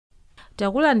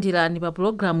Takulandirani pa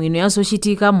programu ino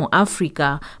yazochitika mu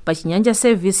Africa pa Chinyanja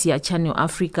service ya Channel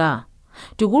Africa.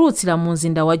 Tikulutsira mu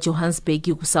mzinda wa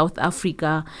Johannesburg ku South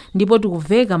Africa ndipo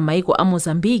tikuveka m'maiko a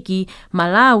Mozambique,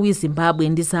 Malawi, Zimbabwe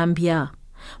ndi Zambia.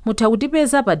 Mutha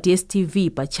kutipeza pa DSTV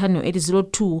pa channel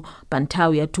 802 pa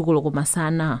nthawi ya 2 koloko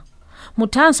masana.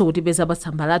 Muthanso kutipeza pa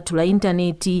tsamba lathu la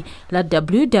intaneti la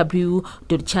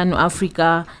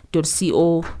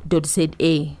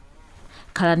www.channelafrica.co.za.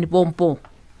 Khalani pompo.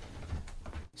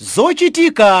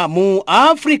 Zochitika mu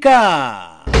Africa.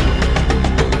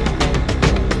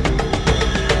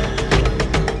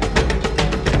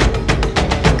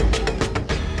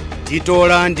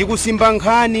 Titola ndi kusimba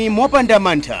nkhani mopanda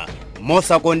mantha,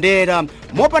 mosakondera,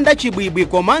 mopanda chibwibwi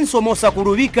komanso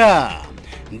mosakuluvika.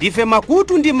 Ndife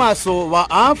makutu ndi maso wa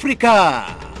Africa.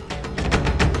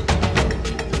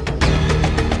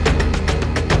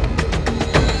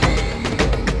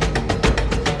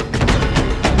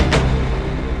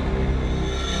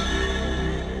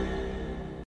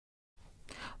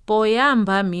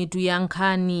 Poyamba mitu ya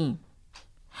nkhani.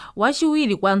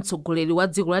 Wachiwiri kwa mtsogoleri wa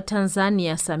dziko la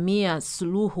Tanzania Samia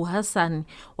Suluhu Hassan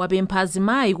wapempha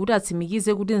azimayi kuti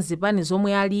atsimikize kuti nzipani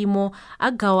zomwe alimo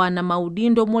agawana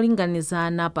maudindo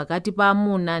molinganizana pakati pa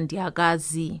amuna ndi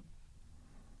akazi.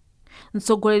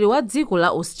 Mtsogoleri wa dziko la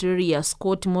Australia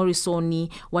Scott Morrison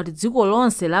wati dziko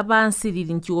lonse lapansi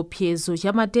lili mchiopsezo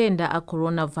cha matenda a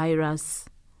coronavirus.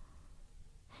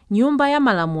 Nyumba ya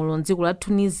malamulo m'dziko la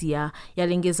Tunisia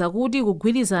yalengeza kuti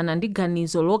kugwirizana ndi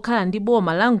ganizo lokhala ndi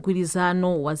boma la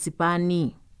mgwirizano wa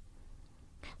zipani.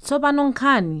 Tsopano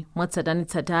nkhani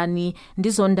mwatsatanitsatani ndi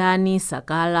Zondani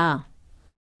Sakala.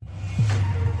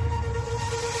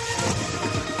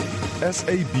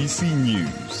 SABC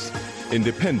News,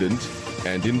 independent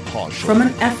and impartial. From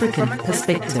an African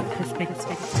perspective.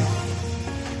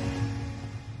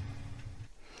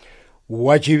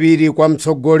 Wachiwiri kwa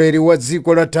mtsogoleri wa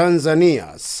dziko la Tanzania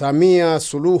Samia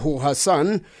Suluhu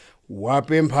Hassan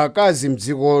wapempha akazi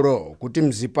mdzikolo kuti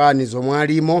mzipani zomwe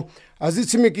alimo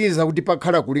azitsimikiza kuti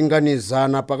pakhala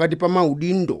kulinganizana pakati pa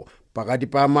maudindo pakati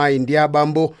pa amayi ndi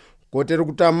abambo, kotero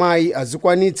kuti amayi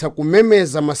azikwanitsa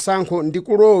kumemeza masankho ndi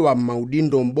kulowa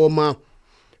m'maudindo mboma.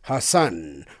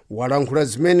 Hassan walankhula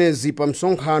zimenezi pa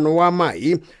msonkhano wa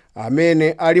amayi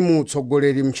amene ali mu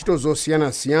utsogoleri mchito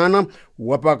zosiyanasiyana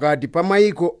wapakati pa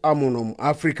maiko amuno mu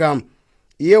Africa.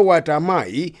 Iye wati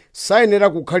amayi sayenera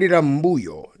kukhalira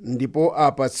m'mbuyo ndipo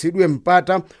apatsidwe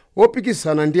mpata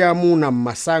wopikisana ndi amuna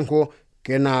m'masankho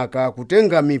kenaka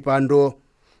kutenga mipando.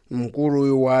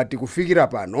 Mkuluyu wati kufikira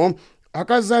pano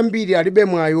akazi ambiri alibe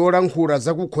mwayi olankhula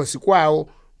zakukhosi kwawo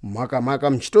makamaka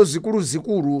mchito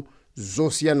zikuluzikulu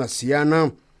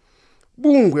zosiyanasiyana.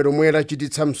 Bungwe lomwe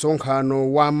lachititsa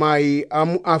msonkhano wa amayi a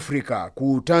mu Africa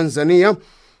ku Tanzania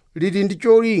lili ndi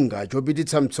cholinga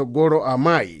chopititsa mtsogolo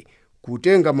amayi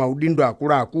kutenga maudindo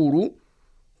akuluakulu,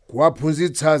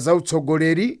 kuwaphunzitsa za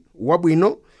utsogoleri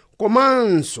wabwino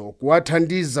komanso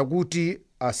kuwathandiza kuti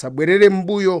asabwerere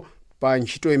m'mbuyo pa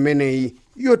ntchito imeneyi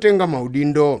yotenga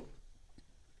maudindo.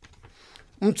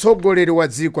 Mtsogoleri wa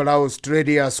dziko la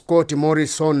Australia Scott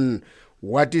Morrison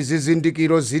wati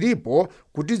zizindikiro zilipo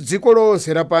kuti dziko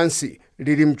lonse lapansi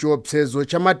lili mchiopsezo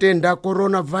cha matenda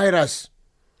coronavirus.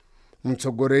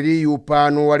 Mtsogoleriyu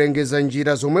pano walengeza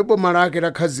njira zomwe boma lake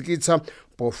lakhazikitsa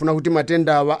pofuna kuti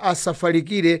matenda awa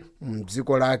asafalikire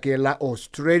mdziko lake la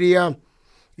Australia.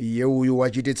 Iye uyu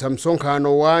wachititsa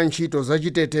msonkhano wa ntchito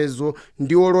zachitetezo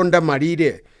ndi olonda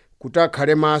malire kuti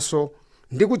akhale maso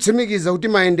ndi kutsimikiza kuti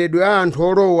mayendedwe a anthu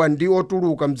olowa ndi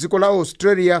otuluka mdziko la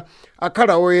Australia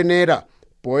akhala oyenera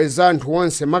poyeza anthu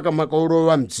onse makamaka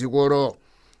olowa mdzikolo.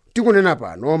 Tikunena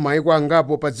pano maiko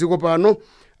angapo pa dziko pano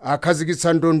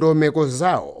akhazikitsa ndondomeko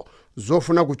zawo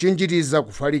zofuna kuchinjiriza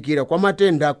kufalikira kwa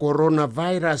matenda a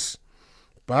coronavirus.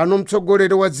 Pano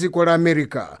mtsogoleri wa dziko la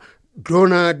America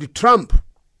Donald Trump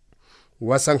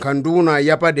wasankha nduna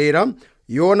yapadera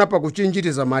yona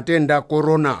pakuchinjiriza matenda a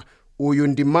corona. Uyu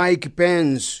ndi Mike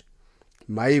Pence.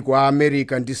 Maiko a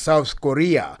America ndi South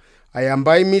Korea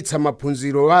ayamba imitsa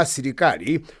maphunziro a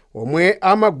asilikali omwe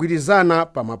amagwirizana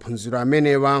pa maphunziro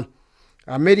amenewa.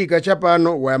 America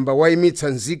chapano wayamba waimitsa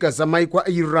nzika za maiko a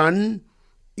Iran,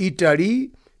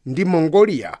 Italy ndi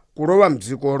Mongolia kulowa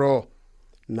mdzikolo.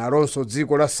 Naronso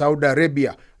dziko la Saudi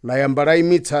Arabia layamba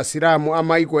laimitsa asilamu a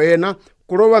maiko ena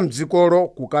kulowa mdzikolo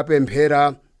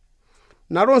kukapemphera.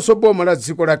 Naronso boma la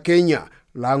dziko la Kenya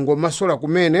langomasola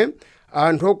kumene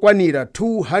anthu okwanira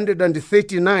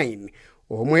 239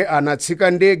 omwe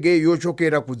anatsika ndege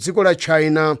yochokera ku dziko la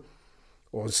China.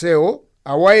 Onsewo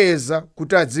awayeza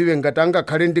kuti adziwe ngati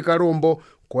angakhale ndi kalombo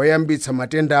koyambitsa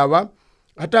matenda awa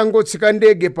atangotsika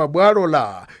ndege pa bwalo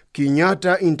la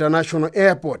Chinyanja International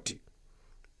Airport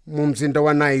mu mzinda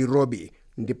wa Nairobi,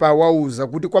 ndipo awauza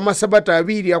kuti kwa masabata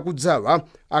awiri akudzawa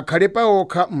akhale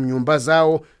paokha mnyumba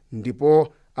zawo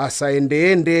ndipo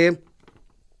asayendeyende.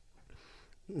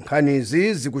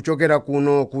 Nkhanizi zikuchokera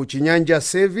kuno ku Chinyanja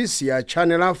Service ya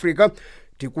Channel Africa,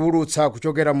 tikuulutsa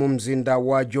kuchokera mu mzinda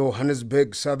wa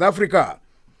Johannesburg, South Africa.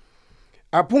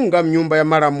 Aphungu mnyumba ya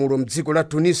malamulo mdziko la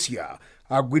Tunisia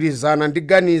agwirizana ndi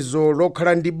ganizo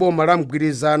lokhala ndi boma la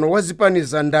mgwirizano wa zipani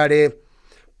za ndale.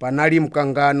 Panali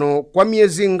mkangano kwa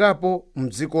miyezi ngapo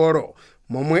mdzikolo,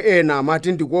 momwe ena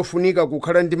amati ndikofunika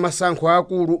kukhala ndi masankho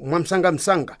akulu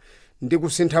mwamsangamsanga ndi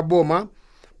kusintha boma,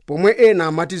 pomwe ena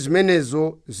amati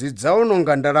zimenezo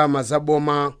zidzaononga ndalama za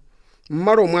boma.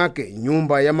 M'malo mwake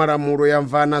nyumba ya malamulo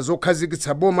yamvana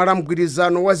zokhazikitsa boma la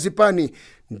mgwirizano wa zipani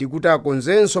ndi kuti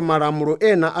akonzenso malamulo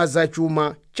ena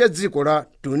azachuma cha dziko la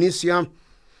Tunisia.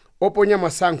 Oponya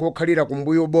masankho okhalira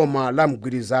kumbuyo boma la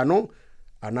mgwirizano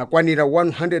anakwanira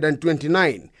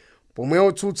 129, pomwe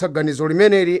otsutsa ganizo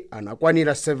limeneli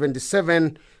anakwanira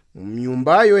 77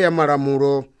 mnyumbayo ya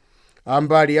malamulo.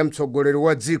 Ambali ya mtsogoleri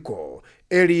wa dziko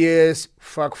Elias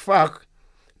Fakfak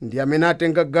ndi amene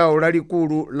atenga gawo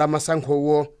lalikulu la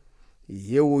masankhowo.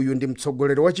 Iye uyu ndi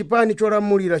mtsogoleri wa chipani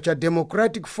cholamulira cha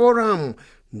Democratic Forum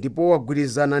ndipo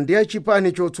wagwirizana ndi ya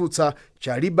chipani chotsutsa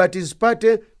cha Liberties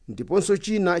Party ndiponso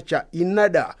china cha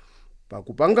Ennahda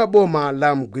pakupanga boma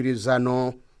la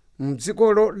mgwirizano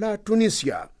mdzikolo la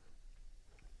Tunisia.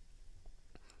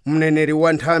 Mneneri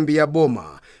wa nthambi ya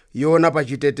boma yona pa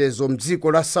chitetezo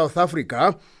mdziko la South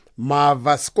Africa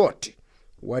Marva Scott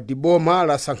wati boma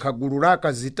lasankha gulu la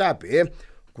akazitape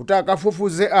kuti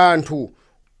akafufuze anthu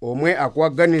omwe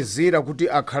akuaganizira kuti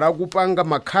akhala akupanga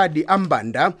makhadi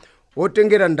ambanda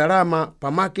otengera ndalama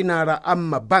pa makinala a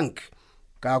mabanki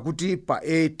kakuti pa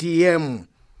ATM.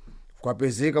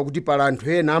 Kwapezeka kuti pala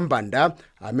anthu ena ambanda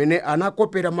amene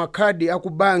anakopera makhadi aku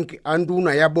banki a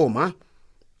nduna ya boma,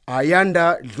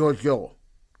 Ayanda Dlodlo,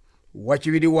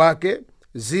 wachiwiri wake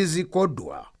Zizi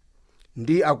Kodwa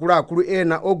ndi akuluakulu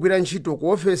ena ogwira ntchito ku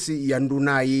ofesi ya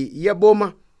ndunayi ya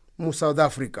boma mu South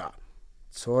Africa.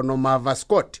 Tsono Marva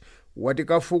Scott wati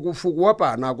kafukufuku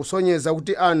wapana akusonyeza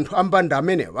kuti anthu ambanda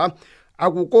amenewa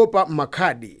akukopa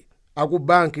makhadi aku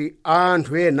banki a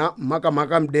anthu ena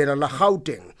makamaka mdera la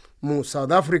Gauteng mu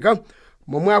South Africa,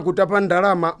 momwe akutapa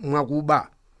ndalama mwakuba.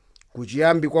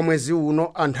 Kuchiyambi kwa mwezi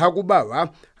uno anthu akubawa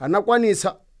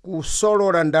anakwanitsa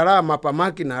kusolola ndalama pa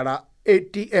makinala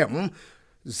ATM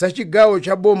za chigawo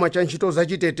cha boma cha ntchito za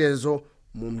chitetezo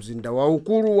mu mzinda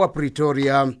waukulu wa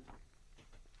Pretoria.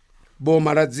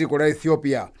 Boma la dziko la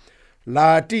Ethiopia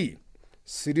lati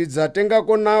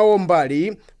silidzatengako nawo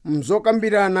mbali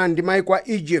mzokambirana ndi maiko a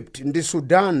Egypt ndi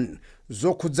Sudan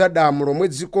zokhudza damu lomwe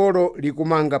dzikolo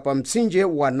likumanga pa mtsinje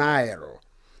wa Nile.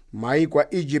 Maiko a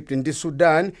Egypt ndi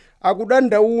Sudan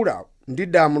akudandaula ndi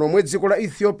damu lomwe dziko la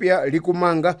Ethiopia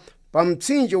likumanga pa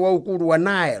mtsinje waukulu wa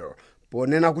Nile,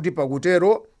 ponena kuti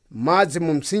pakutero madzi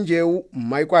mu mtsinjewu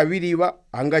maiko awiriwa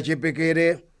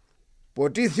angachepekere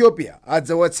poti Ethiopia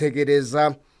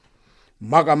adzawatsekereza.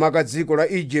 Makamaka dziko la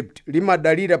Egypt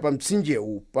limadalira pa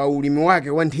mtsinjewu pa ulimi wake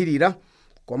wa nthirira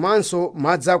komanso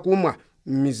madzi akumwa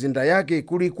m'mizinda yake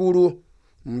ikuluikulu.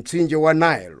 Mtsinje wa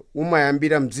Nile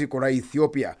umayambira mdziko la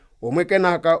Ethiopia omwe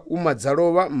kenaka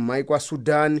umadzalowa m'maiko a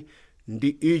Sudan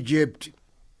ndi Egypt.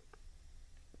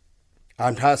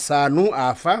 Anthu asanu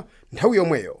afa nthawi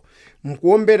yomweyo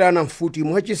mkuomberana mfuti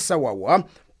mwachisawawa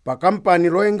pa kampani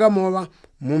loyenga mowa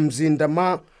mu mzinda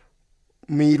ma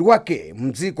Milwaukee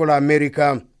mdziko la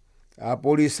America.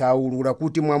 Apolisi aulula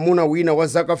kuti mwamuna wina wa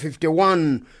zaka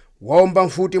 51 waomba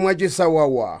mfuti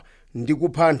mwachisawawa ndi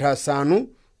kupha anthu asanu,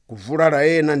 kuvulala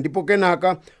ena ndipo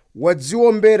kenaka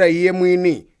wadziombera iye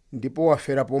mwini ndipo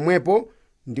wafera pomwepo,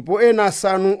 ndipo ena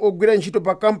asanu ogwira ntchito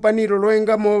pa kampanilo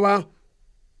loyenga mowa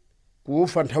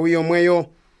kufa nthawi yomweyo.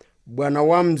 Bwana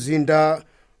wa mzinda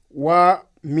wa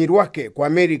Milwaukee ku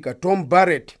America Tom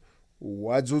Barrett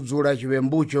wadzudzula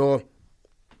chiwembucho.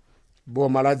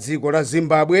 Boma la dziko la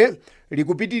Zimbabwe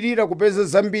likupitirira kupeza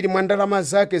zambiri mwa ndalama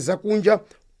zake zakunja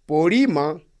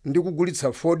polima ndi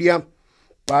kugulitsa fodya.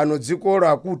 Pano dzikolo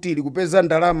akuti likupeza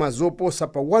ndalama zoposa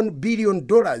pa $1 billion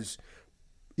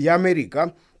ya America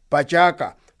pa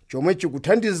chaka, chomwe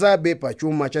chikuthandizabe pa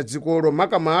chuma cha dzikolo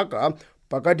makamaka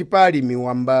pakati pali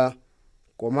miwamba.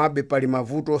 Komabe pali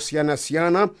mavuto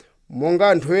osiyanasiyana, monga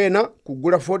anthu ena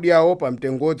kugula fodyawo pa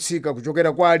mtengo otsika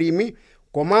kuchokera kwa alimi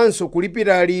komanso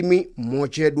kulipira alimi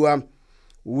mochedwa.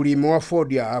 Ulimi wa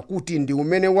fodya akuti ndi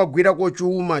umene wagwirako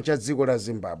chuma cha dziko la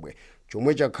Zimbabwe,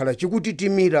 chomwe chakhala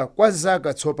chikutitimira kwa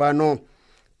zaka tsopano.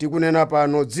 tikunena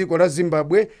pano dziko la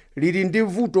Zimbabwe lili ndi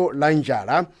vuto la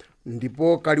njala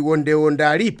ndipo kaliwondeonde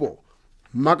alipo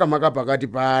makamaka pakati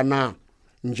pa ana.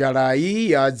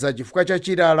 Njalayi yadza chifukwa cha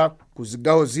chilala ku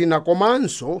zigawo zina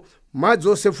komanso madzi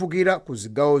osefukira ku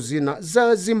zigawo zina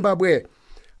za Zimbabwe.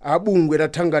 Abungwe la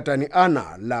thangatani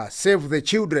ana la Save the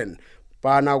Children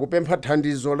pana kupempha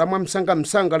thandizo la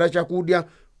mwamsangamsanga la chakudya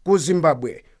ku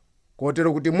Zimbabwe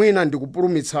kotero kuti mwina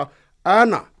ndikupulumitsa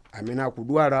ana amene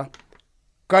akudwala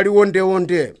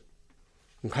kaliwondeonde.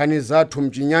 Nkhani zathu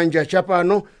mchinyanja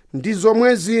chapano ndi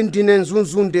zomwezi ndine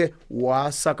Nzunzunde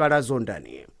wa Sakalazo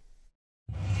Ndani.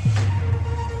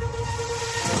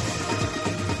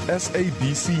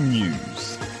 SABC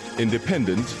News,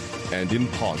 independent and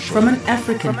impartial. From an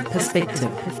African perspective.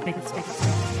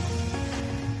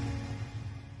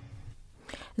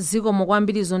 Zikomo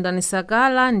kwambiri Zondani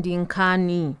Sakala ndi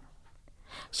nkhani.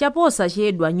 Chaposa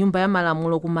chedwa nyumba ya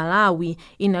malamulo ku Malawi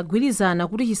inagwirizana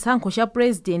kuti chisankho cha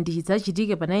president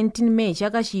chidzachitike pa 19 May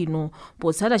chaka chino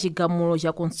potsata chigamulo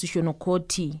cha Constitutional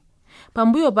Court.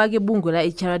 Pambuyo pake bungwe la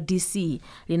HRDC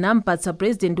linampatsa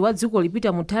president wa dziko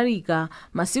Peter Mutharika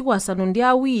masiku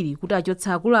 7 kuti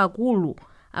achotse akuluakulu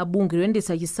a bungwe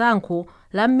loyendetsa chisankho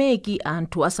la meki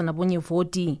anthu asanaponye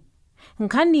voti.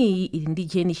 Nkhaniyi ili ndi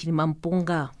Jeni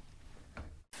Chilimampunga.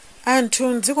 Anthu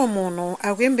mdziko muno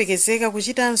akuyembekezeka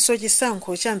kuchitanso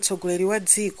chisankho cha mtsogoleri wa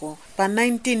dziko pa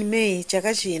 19 May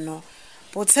chaka chino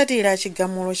potsatira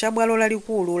chigamulo cha bwalo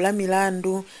lalikulu la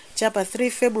milandu cha pa 3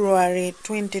 February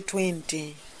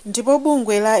 2020. Ndipo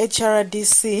bungwe la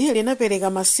HRDC linapereka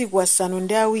masiku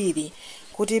 7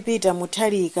 kuti Peter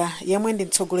Mutharika yemwe ndi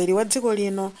mtsogoleri wa dziko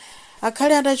lino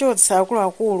akhale atachotsa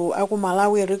akuluakulu aku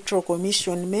Malawi Electoral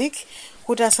Commission MEC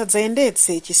kuti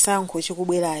asadzayendetse chisankho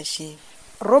chikubwerachi.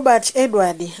 Robert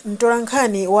Edward,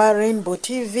 mtolankhani wa Rainbow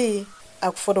TV,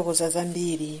 akufotokoza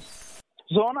zambiri.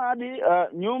 Zoonadi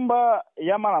nyumba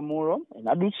ya malamulo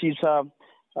inadutsitsa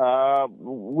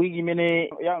wiki imene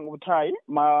yakuthayi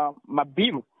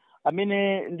mabilu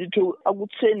amene ndithu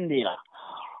akutsendera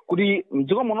kuti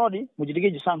mdziko munodi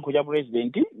muchitike chisankho cha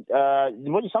president,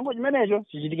 ndipo chisankho chimenecho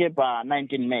chichitike pa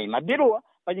 19 May. Mabiluwa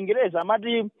pa Chingereza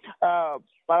amati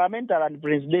Parliamentary and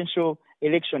Presidential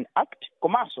Election Act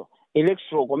komanso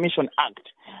Electoral Commission Act.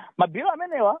 Mabilu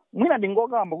amenewa mwina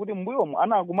ndingokamba kuti mbuyomu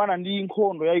anakumana ndi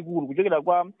nkhondo yayikulu kuchokera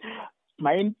kwa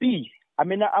ma MP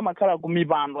amene amakhala ku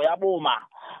mipando ya boma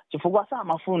chifukwa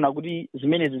samafuna kuti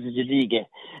zimenezi zichitike.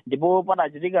 Ndipo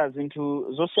padachitika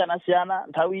zinthu zosiyanasiyana.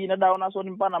 Nthawi ina tadaonanso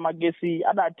kuti mpana magesi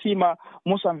adathima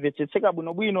musamvetsetseka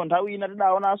bwinobwino. Nthawi ina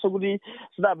tadaonanso kuti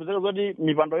sidapezeka kuti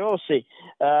mipando yonse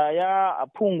ya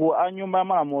aphungu a nyumba ya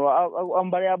malamulo a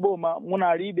mbali ya boma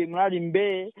munalibe, munali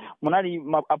mbee, munali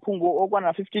aphungu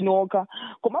okwana 15 okha.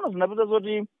 Komano zinapeza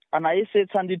kuti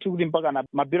anayesetsa ndithu kuti mpaka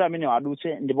mabilu amene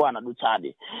adutse ndipo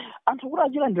anadutsadi. Anthu kuti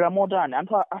achilandira motani,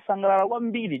 anthu asangalala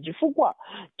kwambiri chifukwa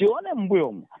tione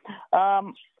mbuyomu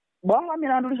bwalo la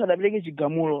milandu lisadapereke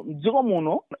chigamulo mdziko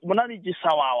muno munali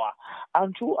chisawawa.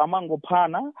 Anthu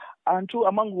amangophana, anthu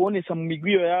amangoonesa mu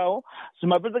migwiyo yawo.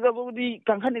 Zimapezeka kuti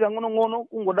kankhani kang'onong'ono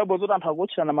kungodabwa zoti anthu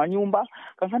akuotcherana manyumba,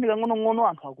 kankhani kang'onong'ono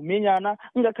anthu akumenyana,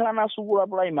 ngakhala na sukulu a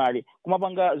primary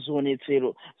kumapanga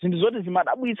zionetsero. Zinthu zoti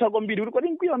zimadabwitsa kwambiri kuti kodi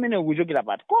mkwiyo amene ukuchokera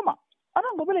pati. Koma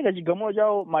anangopereka chigamulo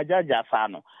chawo majaji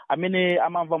 5 amene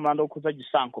amamva mlandu okhudza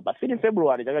chisankho pa 3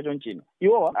 February chaka chonchino.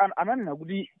 Iwo ananena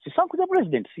kuti chisankho cha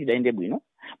president sidayende bwino,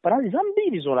 panali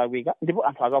zambiri zolakwika ndipo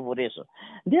anthu akavoteso.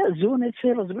 Ndiye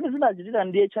zionetsero zimene zidachitira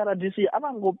ndi HRDC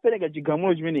amangopereka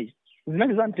chigamulo chimenechi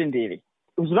zinali za mtendere.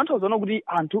 Zitanthauza kuti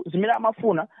anthu zimene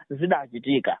amafuna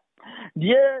zidachitika.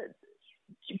 Ndiye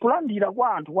kulandira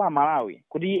kwa anthu kwa Malawi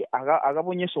kuti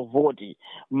akaponyeso voti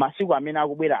masiku amene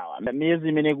akubwerawa, miyezi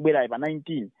imene ikubwerayi pa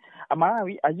 19,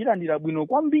 Malawi achilandira bwino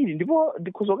kwambiri. Ndipo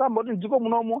ndikhuzokamba kuti mdziko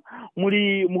munomo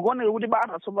mukuoneka kuti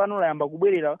bata tsopano layamba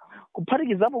kubwerera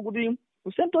kuphatikizapo kuti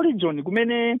ku Central Region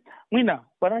kumene mwina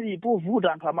panali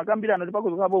povuta anthu amakambirana kuti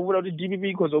pakuzoka povuta kuti DPP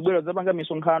ikhozobwera zapanga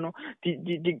misonkhano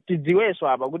tidziweso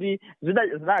apa kuti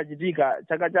zidachitika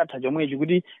chaka chatha chomwechi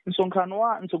kuti msonkhano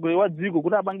wa mtsogoleri wa dziko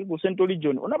kuti apange ku Central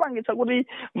Region unapangitsa kuti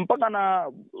mpaka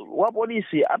na wa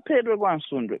polisi aphedwe kwa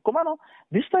msundwe. Komano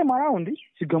this time around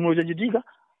chigamulo chachitika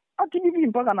DPP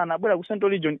mpaka na anabwera ku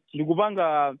Central Region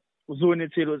ndikupanga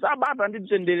zionetsero zabata ndi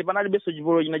mtendere panali beso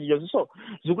chivolo chinachicho. So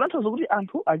zikutanthauza kuti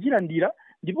anthu achilandira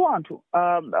ndipo anthu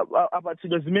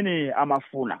apatsidwa zimene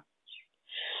amafuna.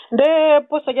 nde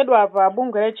posachedwa apa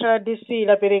bungwe la HRDC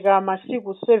lapereka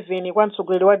masiku 7 kwa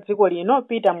mtsogoleri wa dziko lino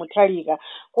Peter Mutharika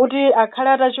kuti akhale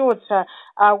atachotsa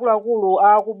akuluakulu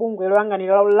a ku bungwe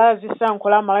loyang'anira la zisankho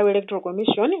la Malawi Electoral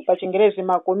Commission pa Chingerezi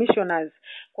ma commissioners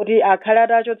kuti akhale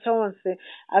atachotsa onse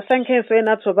asankhenso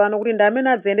ena atsopano kuti ndi amene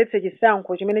adzayendetse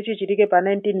chisankho chimene chichitike pa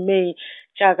 19 May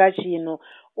chaka chino.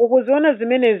 Ukuziona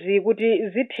zimenezi kuti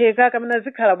zitheka kapena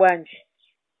zikhala bwanji?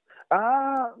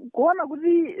 Kuona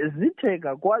kuti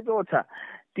zitheka kwachotsa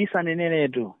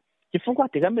tisaneneretu chifukwa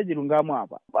tikambe chilungamo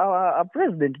apa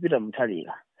President Peter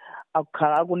Mutharika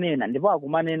akukhala akunena ndipo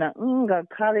akumanena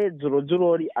ngakhale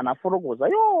dzuloli anafotokoza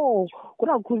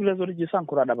kuti akukhulupirira zoti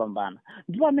chisankho adapambana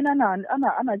ndipo amene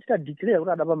anachita declare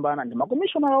kuti adapambana ndi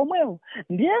makomishonala omwewo.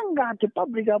 Ndiye ngati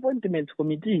Public Appointments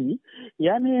Committee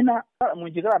yanena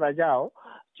muchikalata chawo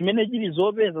chimene chili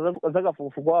zopeza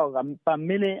zakafukufuku awo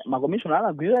pamene makomishona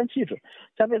anagwirira ntchito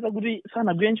chapeza kuti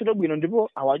sanagwire ntchito bwino ndipo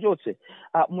awachotse.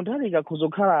 Mutharika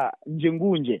kuzokhala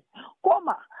njengunje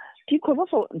koma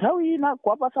tikhozanso nthawi ina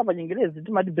kuwapasa pa Chingerezi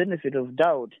timati benefit of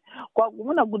doubt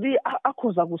kwakumuna kuti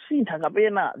akhoza kusintha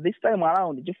kapena this time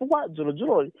around chifukwa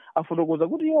dzuloli afotokoza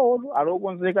kuti iwowo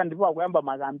alokonzeka ndipo akuyamba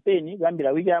makampeni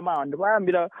kuyambira wiki yamawa ndipo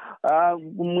ayambira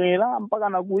kumwera mpaka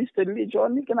na ku Eastern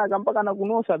Region kenaka mpaka na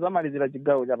kunosa zamalizira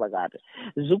chigawo chapakati.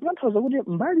 Zikutanthauza kuti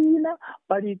mbali ina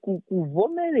pali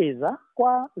kuvomereza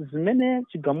kwa zimene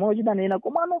chigamulo chidanena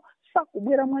komano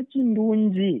sakubwera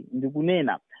mwachindunji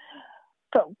ndikunena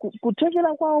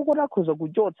kuthekera kwawo kuti akhoza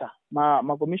kuchotsa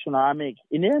makomishona ameke.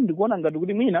 Ine ndikuona ngati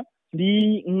kuti mwina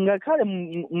ndi ngakhale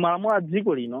malamulo a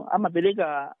dziko lino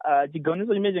amapereka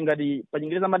chigamunizo chimene ngati pa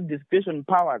Chingerezi amati discretion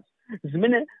powers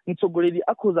zimene mtsogoleri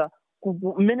akhoza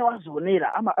mmene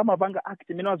wazionera amapanga act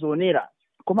imene wazionera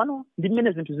komano ndi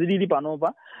mmene zinthu zilili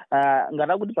panopa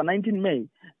ngati kuti pa 19 May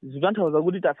zikutanthauza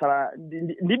kuti tasala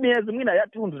ndi miyezi mwina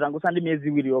yathunthu tangosa ndi miyezi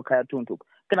iwiri yokha yathunthu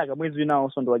kenaka mwezi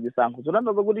winawonso ndi wachisankho.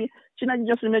 Zotanthauza kuti china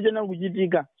chilichonse chimene chena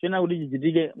kuchitika chena kuti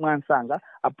chichitike mwansanga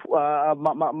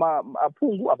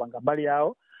aphungu apanga mbali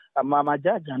yawo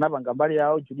majaji anapanga mbali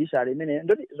yawo judiciary imene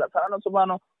ndoti zatsala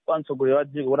tsopano kwa mtsogoleri wa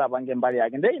dziko kuti apange mbali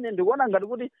yake. Nde ine ndikuona ngati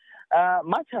kuti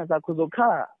matchaza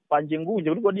akuzokhala pa njengunje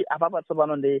kuti kodi apapa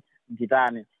tsopano ndi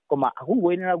nditani koma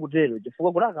akungoyenera kutero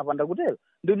chifukwa kuti akapanda kutero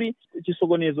ndikuti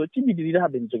chisokonezo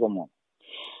chipitirirabe mdziko muno.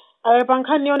 Pa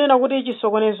nkhani yonena kuti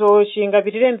chisokonezo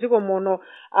chingapitirire mdziko muno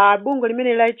bungwe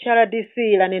limene la HRDC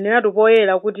laneneratu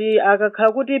poyera kuti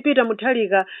akakhala kuti Peter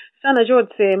Mutharika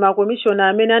sanachotse makomishona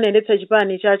amene anayendetsa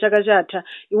chipani cha chaka chatha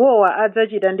iwowa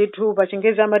adzachita ndithu pa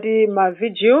Chingerezi amati ma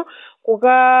vigil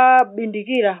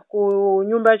kukabindikira ku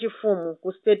nyumba yachifumu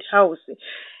ku State House.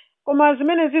 Koma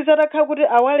zimene zizatakhala kuti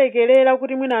awalekerera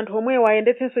kuti mwina anthu omwewo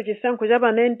ayendetsenso chisankho cha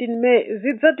pa 19 May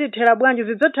zidzatithera bwanji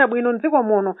zidzatha bwino mdziko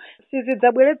muno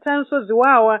sizidzabweretsanso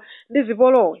ziwawa ndi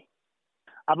zipolowe.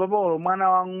 Apapolo mwana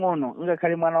wang'ono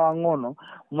ngakhale mwana wang'ono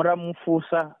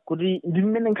mutamufunsa kuti ndi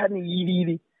mmene nkhani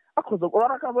ilili akhoza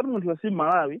kularaka kuti munthu wasi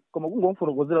Malawi koma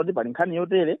kungomufotokozera kuti pali nkhani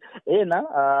yotere ena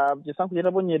chisankho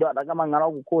chataponyedwa adakamang'ala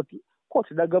ku koti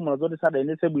idagamula zoti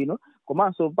sadayendetse bwino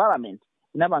komanso parliament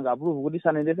inapanga approve kuti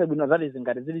sanayendetse bwino zati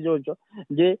zingati zili choncho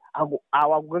nje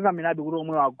akukakamirabe kuti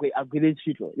omwe agwire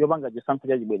ntchito yopanga chisankho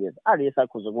chachibwereza aliyense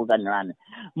akhoza kukanirane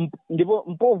ndipo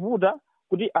mpovuta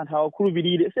kuti anthu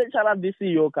awakhulupirire HRDC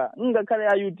yokha ngakhale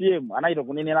ya UTM anayita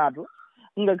kuneneratu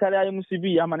ngakhale ya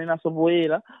MCP amanenaso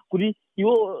poyera kuti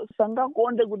iwo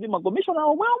sangakonde kuti makomishona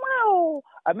omwewo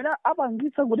amene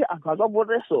apangitsa kuti anthu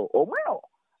akavoteso omwewo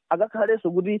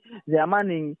akakhaleso kuti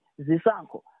ziyamani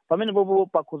zisankho pamene popo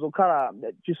pakhozokhala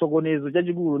chisokonezo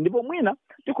chachikulu ndipo mwina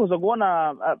tikhoza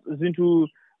kuona zinthu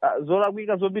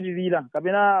zolakwika zopitirira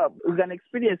kapena we can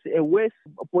experience a worse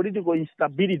political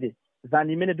instability than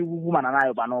imene tikukumana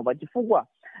nayo panopa chifukwa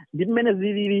ndi mmene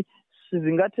zilili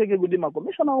sizingatheke kuti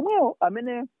makomishona omwewo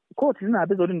amene koti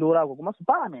linapeza kuti ndiolakwa komanso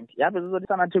parliament yapeza kuti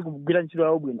sanathe kugwira ntchito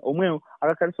yawo bwino omwewo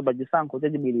akakhaliso pa chisankho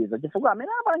chachibwiriza chifukwa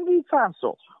amene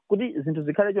apangitsanso kuti zinthu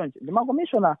zikhale choncho ndi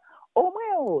makomishona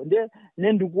omwewo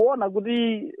ndikuona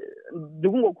kuti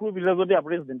ndikungokhulupirira zoti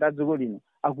apresident a dziko lino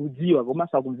akudziwa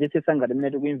komanso akumvetsetsa ngati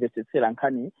mmene tikuimvetsetsera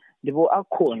nkhani ndipo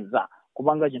akhonza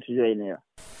kupanga chinthu choyenera.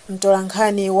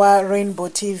 Mtolankhani wa Rainbow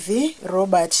TV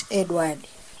Robert Edward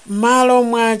malo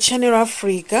mwa Channel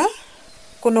Africa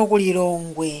kuno ku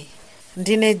Lilongwe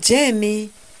ndine Jenny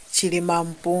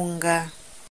Chilimampunga.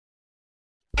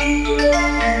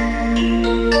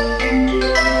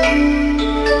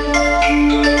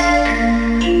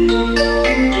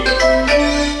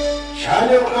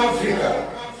 Channel Africa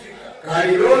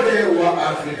kalilole wa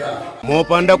Africa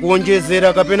mopanda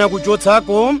kuonjezera kapena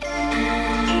kuchotsako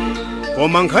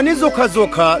koma nkhani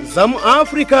zokhazokha za mu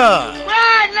Africa.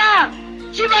 Bwana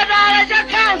chipatala cha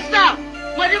kansa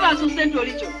mwatipaso central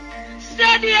region,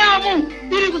 stadium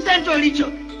ili ku central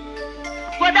region.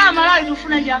 Koda Malawi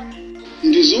tufuna ja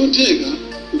ndizoteka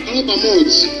kukhala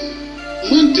pamodzi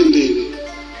mwamtendere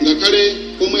ngakhale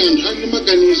komwe anthu ali ndi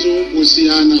maganizo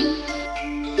osiyana.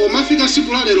 Pomafika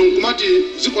siku la lero nkumati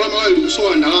dziko la Malawi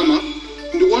likusowa ndalama,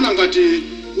 ndikuona ngati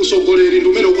usogoleri ndi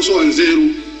umene ukusowa nzeru.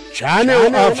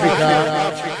 Channel Africa,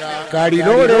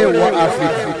 kalilole wa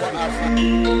Africa.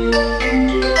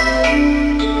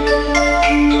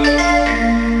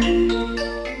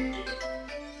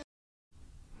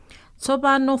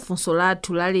 Tsopano funso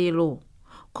lathu lalero.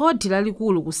 Khoti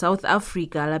lalikulu ku South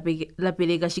Africa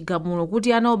lapereka chigamulo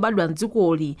kuti ana obadwa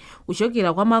mdzikoli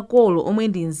kuchokera kwa makolo omwe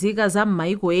ndi nzika za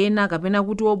m'mayiko ena kapena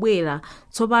kuti obwera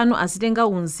tsopano azitenga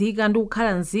unzika ndi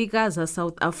kukhala nzika za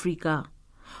South Africa.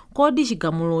 Kodi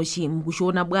chigamulochi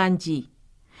mukuchiona bwanji?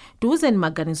 Tiwuzeni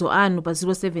maganizo anu pa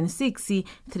 076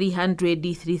 300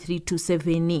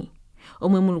 3327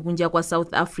 omwe muli kunja kwa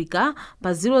South Africa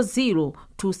pa 00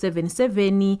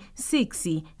 277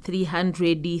 6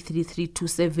 300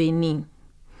 3327.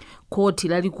 Khoti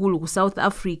lalikulu ku South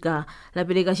Africa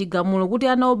lapereka chigamulo kuti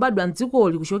ana obadwa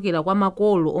mdzikoli kuchokera kwa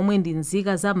makolo omwe ndi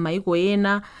nzika za m'mayiko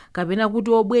ena kapena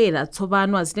kuti obwera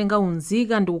tsopano azitenga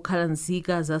unzika ndi kukhala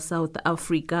nzika za South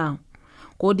Africa.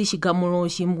 Kodi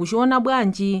chigamulochi mukuchiona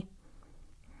bwanji?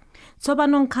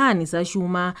 Tsopano nkhani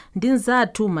zachuma ndi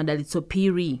nzathu Madalitso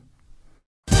Phiri.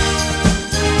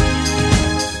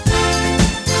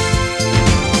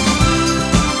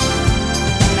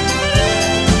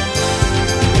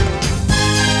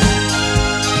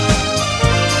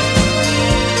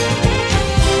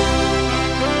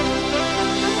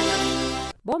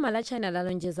 Boma la China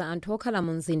lalonjeza anthu okhala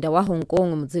mu mzinda wa Hong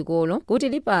Kong mdzikolo kuti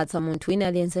lipatsa munthu wina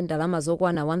aliyense ndalama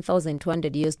zokwana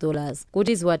 $1,200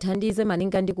 kuti ziwathandize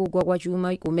malinga ndi kugwa kwa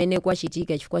chuma kumene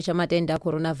kwachitika chifukwa cha matenda a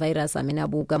coronavirus amene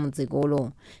abuka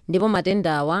mdzikolo. Ndipo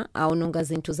matendawa aononga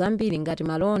zinthu zambiri ngati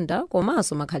malonda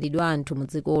komanso makhalidwe a anthu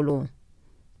mdzikolo.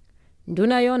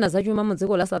 Nduna yona zachuma mu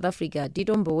dziko la South Africa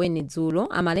Tito Mboweni dzulo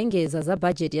amalengeza za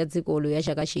bajeti ya dzikolo ya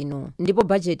chaka chino. Ndipo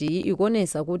bajeti iyi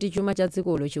ikuonesa kuti chuma cha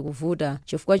dzikolo chikuvuta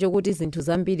chifukwa chokuti zinthu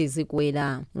zambiri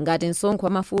zikwera. Ngati msonkho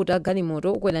wa mafuta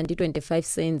galimoto ukwera ndi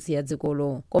 25 cents ya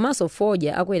dzikolo, komanso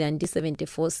fodya akwera ndi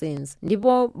 74 cents,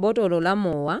 ndipo botolo la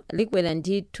mowa likwera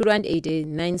ndi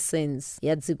 289 cents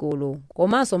ya dzikolo.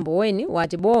 Komanso Mboweni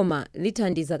wati boma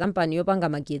lithandiza kampani yopanga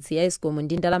magetsi ya Eskom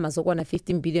ndi ndalama zokwana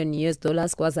 $15 billion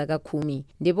kwa zaka 10.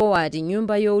 Ndipo wati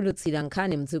nyumba youlutsira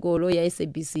nkhani mdzikolo ya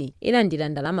SABC ilandira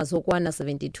ndalama zokwana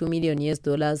 $72 million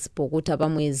pokutha pa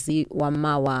mwezi wa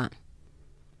mawa.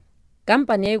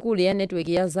 Kampani yaikulu ya network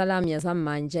ya zalamya za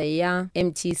m'manja ya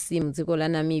MTC mdziko la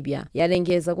Namibia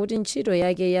yalengeza kuti ntchito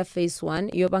yake ya phase 1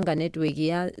 yopanga network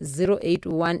ya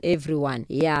 081 everyone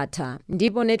yatha.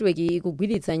 Ndipo network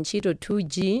ikugwiritsa ntchito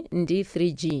 2G ndi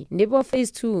 3G. Ndipo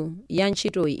phase 2 ya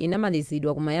ntchitoyi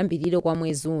inamalizidwa kumayambiriro kwa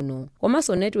mwezi uno.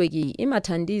 Komanso network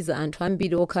imathandiza anthu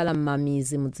ambiri okhala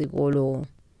m'mamizi mdzikolo.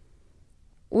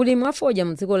 Ulimi wa fodya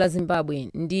mdziko la Zimbabwe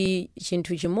ndi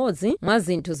chinthu chimodzi mwa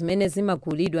zinthu zimene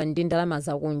zimagulidwa ndi ndalama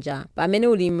zakunja, pamene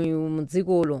ulimi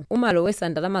mdzikolo umalowesa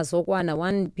ndalama zokwana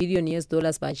 $1 billion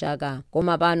pa chaka.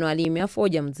 Koma pano alimi a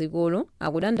fodya mdzikolo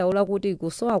akudandaula kuti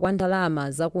kusowa kwa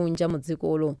ndalama zakunja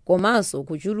mdzikolo komanso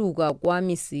kuchuluka kwa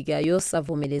misika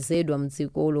yosavomerezedwa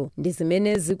mdzikolo ndi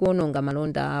zimene zikuononga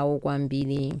malonda awo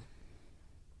kwambiri.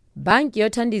 Banki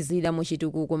yothandizira mu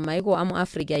chitukuko m'mayiko a mu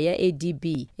Africa ya ADB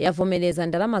yavomereza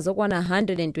ndalama zokwana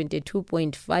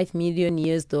 $122.5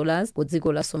 million ku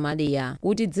dziko la Somalia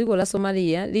kuti dziko la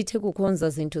Somalia lithe kukonza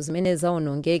zinthu zimene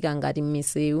zaonongeka ngati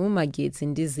misewu, magetsi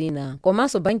ndi zina.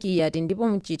 Komanso banki yati ndipo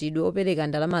mchitidwe opereka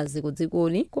ndalamazi ku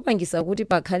dzikoli kupangisa kuti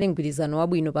pakhale mgwirizano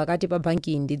wabwino pakati pa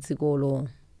banki ndi dzikolo.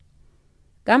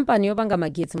 Kampani yopanga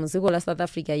magetsi mu dziko la South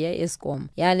Africa ya Eskom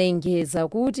yalengeza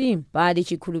kuti pali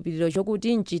chikhulupiriro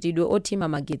chokuti mchitidwe othima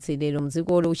magetsi lero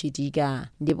mdzikolo uchitika.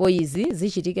 Ndipo izi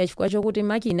zichitika chifukwa chokuti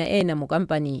makina ena mu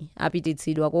kampani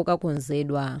apititsidwa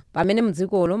kokakonzedwa. Pamene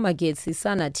mdzikolo magetsi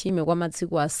sanathime kwa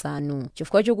masiku asanu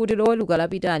chifukwa chokuti loweruka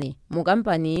lapitali mu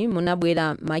kampani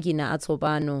munabwera makina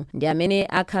atsopano ndi amene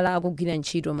akhala akugwira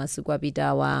ntchito masiku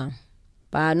apitawa.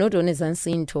 Pano tioneza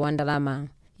msintho wa ndalama.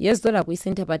 $1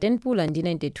 kuisintha pa 10 pula ndi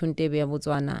 92 ntebe ya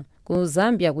Botswana. Ku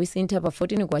Zambia kuisintha pa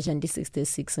 14 kwacha ndi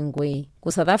 66 ngwe.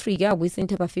 Ku South Africa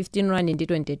kuisintha pa 15 rand ndi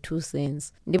 22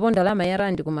 cents. Ndipo ndalama ya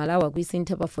rand ku Malawi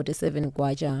kuisintha pa 47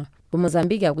 kwacha. Ku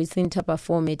Mozambique kuisintha pa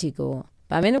 4 metiko.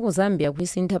 Pamene ku Zambia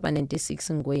kuisintha pa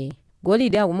 96 ngwe.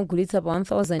 Golide akumugulitsa pa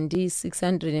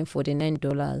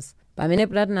 $1,649. Pamene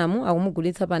platinum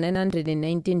akumugulitsa pa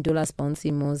 $919 pa ounce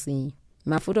imodzi.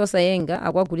 mafuta osayenga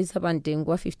akwagulitsa pa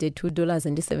mtengo wa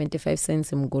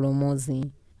 $52.75 mgolo umodzi.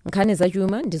 Nkhani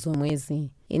zachuma ndi zomwezi.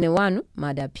 Ine wanu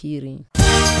Madaphiri.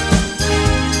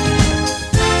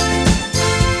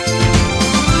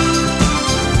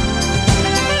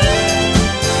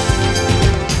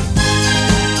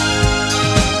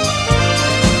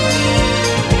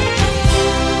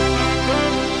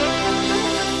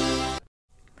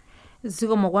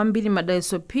 Zikomo kwambiri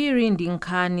Madaliso Phiri ndi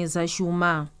nkhani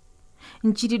zachuma.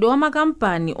 Mchitidwe wa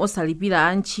makampani osalipira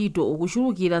antchito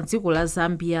ukuchulukira dziko la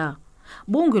Zambia.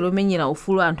 Bungwe lomenyera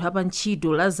ufulu anthu apa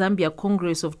ntchito la Zambia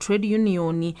Congress of Trade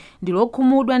Union ndi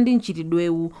lokhumudwa ndi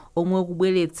mchitidwewu omwe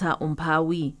ukubweretsa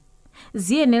umphawi.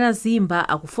 Ziyenera Zimba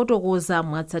akufotokoza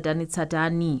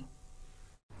mwatsatanetsatani.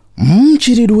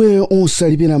 Mchitidwe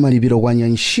osalipira malipiro kwa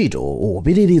anyantchito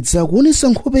ukupitiriza kuonesa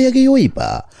nkhope yake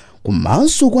yoyipa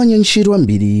kumaso kwa anyantchito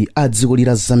ambiri a dziko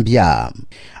la Zambia.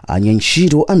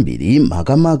 Anyantchito ambiri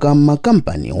makamaka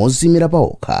makampani ozimira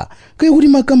paokha kaya kuti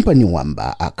makampani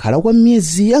wamba akhala kwa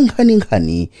miyezi ya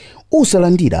nkhaninkhani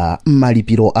osalandira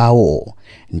malipiro awo,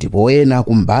 ndipo ena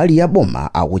kumbali ya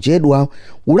boma akuchedwa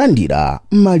kulandira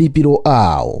malipiro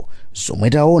awo, zomwe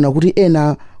taona kuti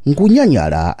ena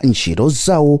nkunyanyala ntchito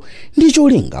zawo ndi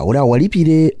cholinga kuti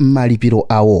awalipire malipiro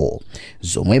awo,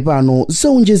 zomwe pano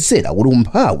zaonjezera kuti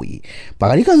umphawi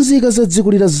pakati ka nzika za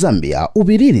dziko la Zambia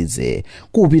upitirize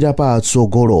kupita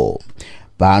patsogolo.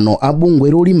 Pano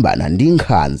abungwe lolimbana ndi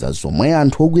nkhanza zomwe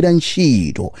anthu ogwira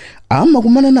ntchito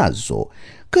amakumana nazo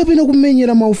kapena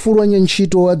kumenyera maufulu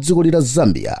anyantchito a dziko la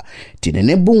Zambia,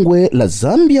 tinene bungwe la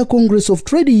Zambia Congress of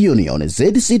Trade Union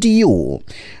ZCTU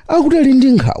akuti ali ndi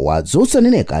nkhawa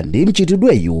zosaneneka ndi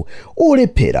mchitidweyu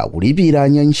olephera kulipira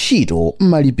anyantchito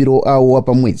malipiro awo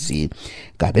apamwezi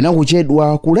kapena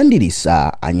kuchedwa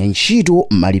kulandirisa anyantchito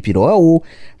malipiro awo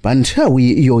pa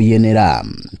nthawi yoyenera.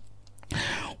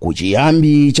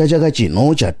 Kuchiyambi cha chaka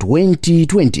chino cha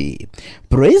 2020,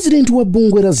 President wa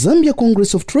bungwe la Zambia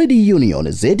Congress of Trade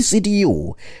Union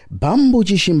ZCTU Bambo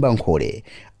Chishimbankhole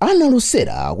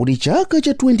analosera kuti chaka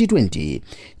cha 2020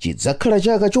 chidzakhala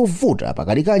chaka chovuta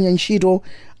pakati ka anyantchito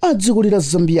a dziko la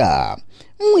Zambia.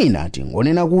 Mwina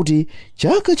tingonena kuti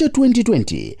chaka cha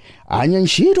 2020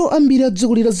 anyantchito ambiri a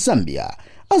dziko la Zambia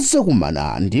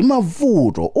azakumana ndi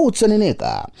mavuto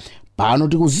otsaneneka. Pano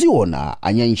tikuziona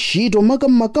anyantchito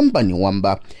makampani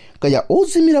wamba kaya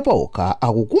ozimira paokha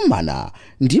akukumana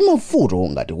ndi mavuto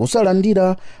ngati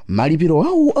kusalandira malipiro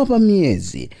awo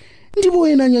apamiyezi, ndipo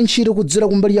ena anyantchito kudzera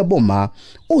kumbali ya boma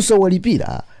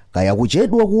osawalipira kaya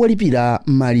kuchedwa kuwalipira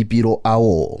malipiro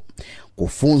awo.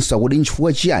 Kufunsa kuti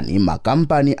nchifukwa chiyani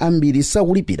makampani ambiri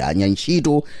sakulipira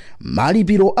anyantchito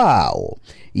malipiro awo,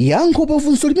 yankho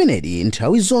pafunso limeneli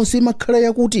nthawi zonse imakhala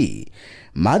yakuti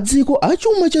madziko a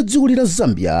chuma cha dziko la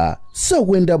Zambia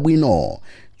sakuyenda bwino,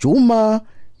 chuma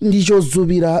ndicho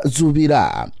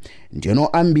zubira. Ndino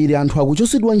ambiri anthu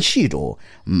akuchosedwa ntchito,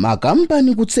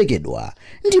 makampani kutsekedwa,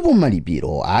 ndipo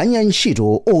malipiro a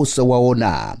anyantchito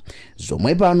osawaona,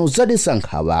 zomwe pano zadetsa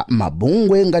nkhawa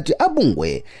mabungwe ngati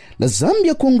abungwe la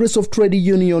Zambia Congress of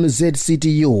Trade Union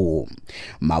ZCTU.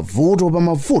 Mavuto pa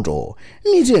mavuto,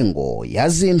 mitengo ya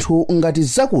zinthu ngati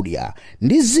zakudya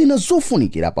ndi zina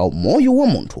zofunikira pa umoyo wa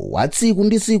munthu wa tsiku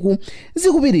ndi tsiku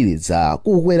zikupitiriza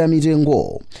kukwera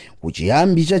mitengo.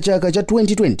 Kuchiyambi cha chaka cha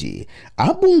 2020,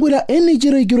 abungwe la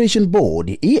Energy Regulation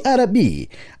Board ERB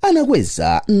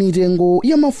anakweza mitengo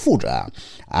ya mafuta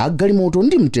agalimoto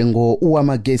ndi mtengo wa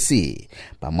magesi.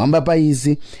 Pamwamba pa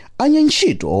izi,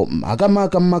 anyantchito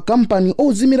makamaka makampani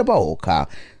ozimira paokha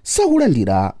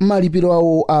sakulandira malipiro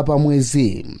awo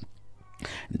apamwezi,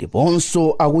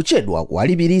 ndiponso akuchedwa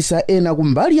kuwalipirisa ena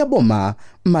kumbali ya boma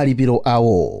malipiro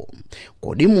awo.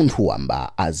 Kodi munthu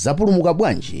wamba azapulumuka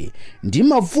bwanji ndi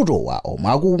mavutowa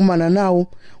omwe akukumana nawo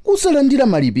kusalandira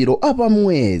malipiro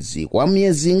apamwezi kwa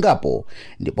miyezi ngapo,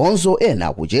 ndiponso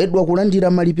ena kuchedwa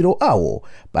kulandira malipiro awo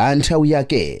pa nthawi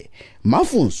yake?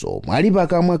 Mafunso mwali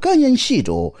pakamwa ka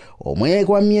anyantchito omwe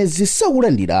kwa miyezi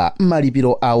sakulandira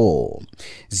malipiro awo.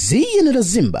 Ziyenera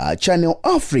Zimba, Channel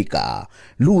Africa,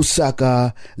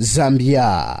 Lusaka,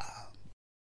 Zambia.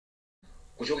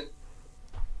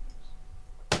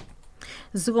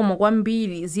 Zikomo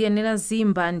kwambiri Ziyenera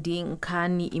Zimba ndi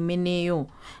nkhani imeneyo.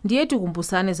 Ndiye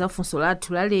tikumbusane za funso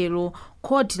lathu la lero.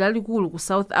 Khoti lalikulu ku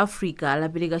South Africa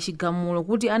lapereka chigamulo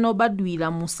kuti ana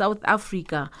obadwira mu South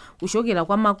Africa kuchokera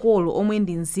kwa makolo omwe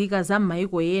ndi nzika za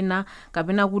maiko ena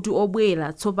kapena kuti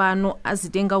obwera tsopano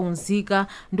azitenga unzika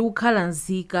ndi kukhala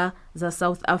nzika za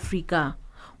South Africa.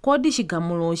 Kodi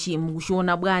chigamulochi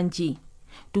mukuchiona bwanji?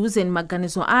 Tiuzeni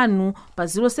maganizo anu pa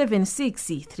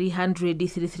 076 300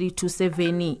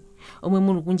 3327. omwe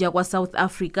muli kunja kwa South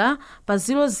Africa pa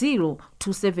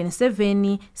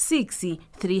 00277 6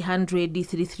 300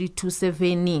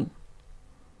 3327.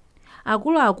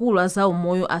 Akuluakulu a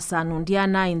zaumoyo asanu ndi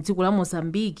anayi mdziko la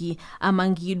Mozambiki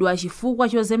amangidwa chifukwa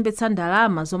chozembetsa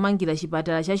ndalama zomangira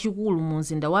chipatala chachikulu mu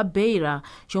mzinda wa Beira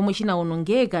chomwe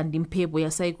chinawonongeka ndi mphepo ya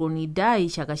cyclone Idai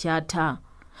chaka chatha.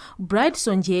 Bright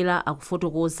Sonjera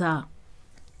akufotokoza.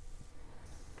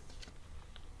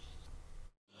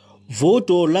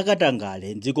 Voto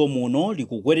lakatangale mdziko muno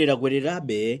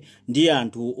likukwerera-kwererabe ndi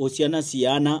anthu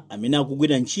osiyanasiyana amene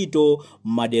akugwira ntchito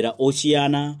m'madera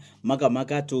osiyana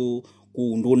makamakatu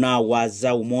ku nduna wa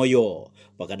zaumoyo.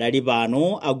 Pakadali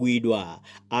pano agwidwa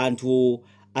anthu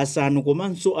asanu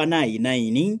komanso anayi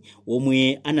 9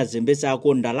 omwe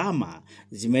anazembetsako ndalama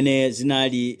zimene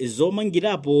zinali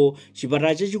zomangirapo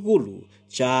chipatala chachikulu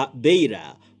cha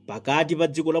Beira pakati pa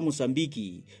dziko la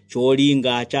Mozambiki.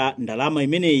 Cholinga cha ndalama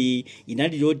imeneyi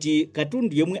inali choti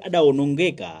katundu yemwe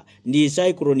adawonongeka ndi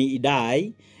cyclone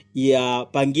Idai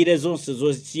yapangire zonse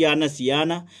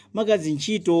zosiyanasiyana makazi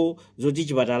ntchito zoti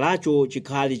chipatalacho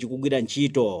chikhale chikugwira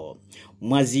ntchito.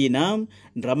 Mwazina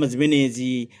ndalama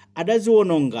zimenezi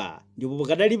adaziwononga ndipo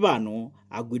pakadali pano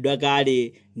agwidwa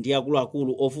kale ndi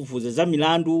akuluakulu ofufuza za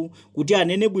milandu kuti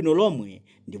anene bwino lomwe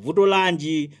ndi vuto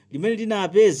lanji limene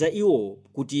linapeza iwo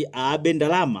kuti abe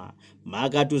ndalama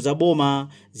makatu za boma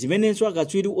zimenenso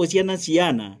akatswiri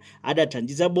osiyanasiyana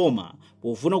adathandiza boma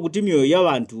pofuna kuti miyoyo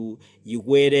ya anthu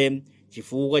ikwere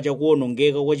chifukwa cha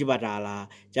kuwonongeka kwa chipatala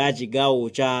cha chigawo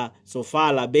cha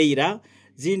Sofala Beira.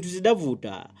 Zinthu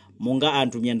zidavuta monga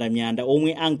anthu myandamyanda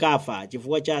omwe ankafa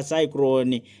chifukwa cha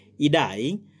cyclone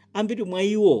Idai. Ambiri mwa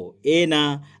iwo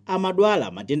ena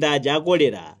amadwala matenda aja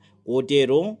akolera,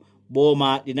 kotero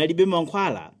boma linalibe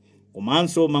mankhwala,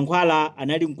 komanso mankhwala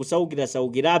anali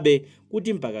nkusaukirabe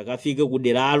kuti mpaka kafike ku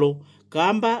deralo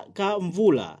kamba ka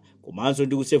mvula komanso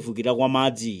ndi kusefukira kwa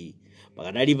madzi.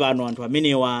 Pakadali pano anthu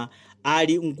amenewa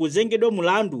ali nkuzengedwa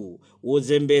mulandu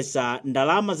wozembesa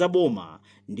ndalama za boma,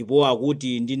 ndipo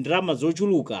akuti ndi ndalama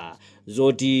zochuluka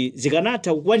zoti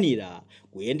zikanatha kukwanira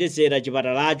kuyendesera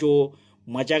chipatalacho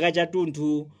mwa chaka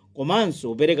chathunthu, komanso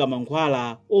kupereka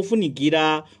mankhwala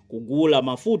ofunikira, kugula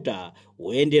mafuta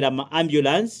oyendera ma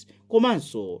ambulance,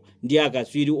 komanso ndi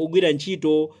akatswiri ogwira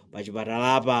ntchito pa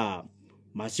chipatalapa.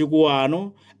 Masiku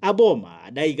ano aboma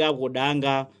adayikako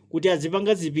danga kuti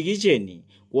azipanga zipikicheni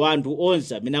kwa anthu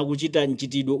onse amene akuchita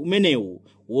mchitidwe umenewu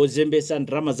wozembesa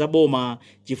ndalama za boma,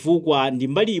 chifukwa ndi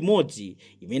mbali imodzi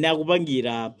imene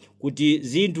akupangira kuti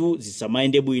zinthu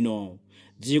zisamayende bwino.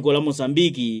 Dziko la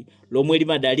Mozambiki lomwe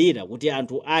limadalira kuti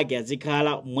anthu ake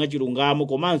azikhala mwachilungamo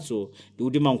komanso ndi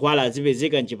kuti mankhwala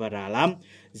azipezeka mchipatala,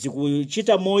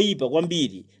 zikuchita moyipa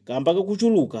kwambiri kamba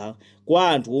kakuchuluka kwa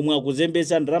anthu omwe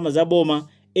akuzembesa ndalama za boma,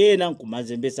 ena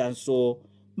nkumazembesanso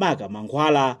maka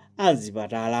mankhwala a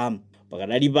mzipatala.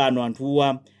 Pakadali pano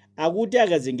anthuwa akuti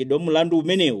akazengedwa mulandu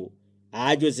umenewu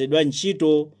achotsedwa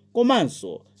ntchito,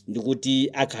 komanso ndi kuti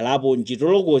akhalapo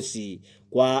mchitolokosi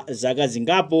kwa zaka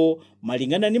zingapo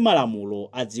malingana ndi malamulo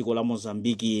a dziko la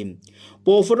Mozambiki.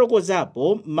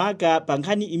 Pofotokozapo maka pa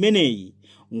nkhani imeneyi,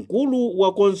 mkulu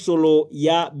wa konsolo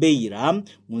ya Beira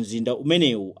mu mzinda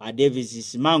umenewu a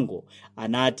Davis Simango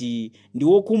anati ndi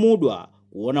wokhumudwa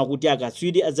kuona kuti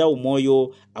akatswiri a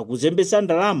zaumoyo akuzembesa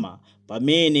ndalama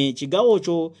pamene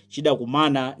chigawocho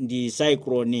chidakumana ndi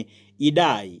cyclone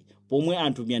Idai, pomwe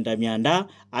anthu myandamyanda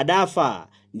adafa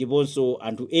ndiponso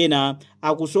anthu ena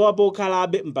akusowa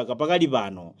pokhalabe mpaka pakali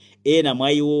pano. Ena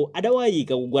mwa iwo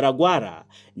adawayika kugwaragwara,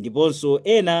 ndiponso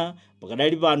ena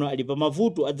pakadali pano ali pa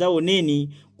mavuto adzaoneni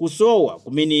kusowa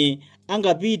kumene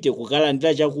angapite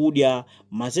kukalandira chakudya.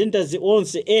 Masentazi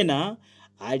onse ena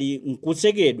ali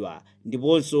nkusekedwa,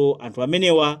 ndiponso anthu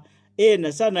amenewa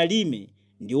ena sanalime,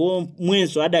 ndiwo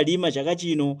mwenso adalima chaka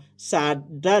chino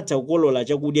sadatha kukolola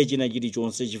chakudya china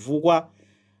chilichonse chifukwa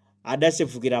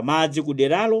adasefukira madzi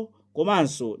kuderalo,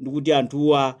 komanso ndikuti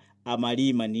anthuwa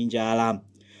amalima ndi njala.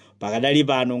 Pakadali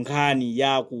pano nkhani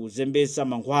ya kuzembesa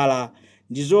mankhwala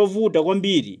ndi zovuta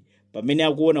kwambiri, pamene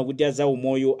akuona kuti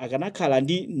azaumoyo akanakhala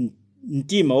ndi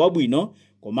mtima wabwino,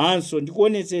 komanso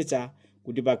ndikuonetsetsa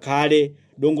kuti pakhale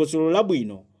dongosolo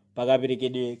labwino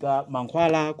pakaperekedwe ka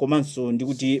mankhwala, komanso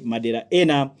ndikuti madera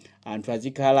ena anthu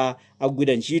azikhala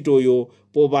akugwira ntchitoyo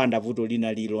popanda vuto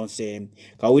lina lilonse.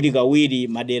 Kawirikawiri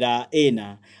madera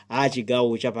ena a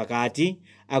chigawo chapakati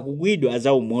akugwidwa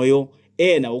azaumoyo,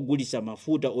 ena ogulisa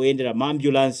mafuta oyendera ma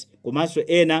ambulance, komanso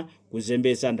ena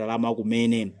kuzembesa ndalama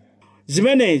kumene.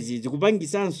 Zimenezi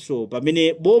zikupangisanso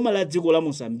pamene boma la dziko la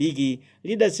Mozambiki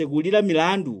lidatsekulira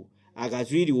milandu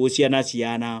akatswiri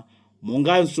osiyanasiyana,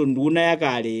 monganso nduna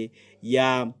yakale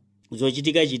ya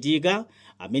zochitika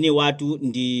amene watu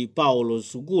ndi Paulo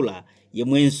Sukula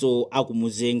yemwenso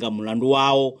akumuzenga mlandu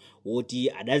wawo woti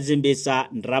adazembesa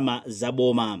ndalama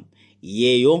zaboma.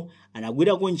 Iyeyo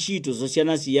anagwirako ntchito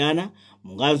zosiyanasiyana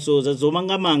munganso za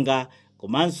zomangamanga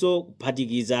komanso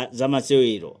kuphatikiza za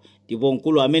masewero, ndipo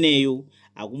mkulu ameneyu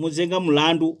akumuzenga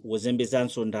mlandu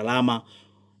wozembesanso ndalama.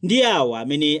 Ndi awa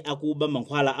amene akuba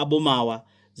mankhwala abomawa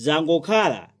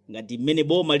zangokhala ngati mmene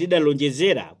boma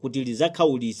lidalonjezera kuti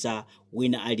lizakhawulitsa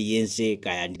wina aliyense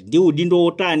kaya ndi udindo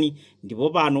otani, ndipo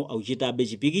pano akuchitabe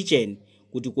chipikicheni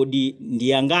kuti kodi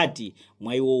ndi angati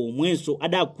mwa iwo omwenso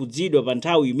adakhudzidwa pa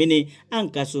nthawi imene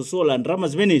ankasosola ndalama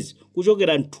zimenezi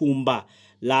kuchokera mthumba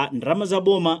la ndalama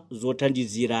zaboma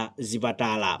zothandizira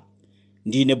zipatala.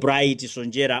 Ndine Bright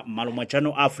Sonjera m'malo mwa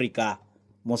Channel Africa,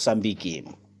 Mozambique.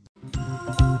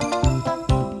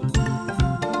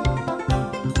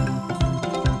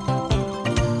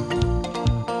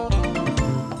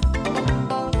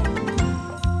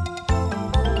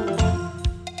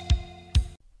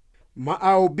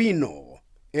 Maaubino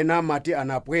ena amati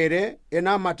anapwere,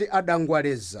 ena amati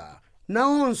adangwaleza,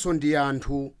 nawonso ndi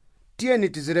anthu. Tiyeni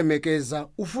tizilemekeza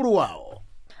ufulu wawo.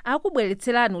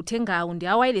 Akubweretserani uthengawu ndi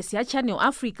awayilesi ya Channel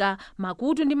Africa,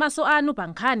 makutu ndi maso anu pa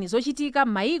nkhani zochitika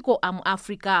m'mayiko a mu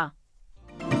Africa.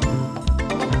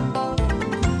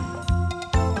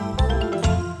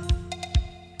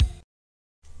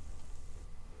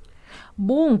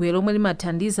 Bungwe lomwe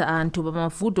limathandiza anthu pa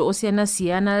mavuto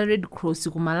osiyanasiyana la Red Cross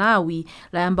ku Malawi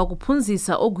layamba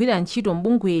kuphunzitsa ogwira ntchito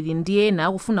mbungweli ndi ena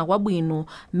akufuna kwabwino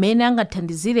mmene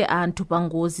angathandizire anthu pa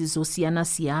ngozi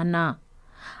zosiyanasiyana.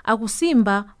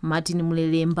 Akusimba Martin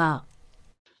Mulelemba.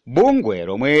 Bungwe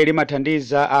lomwe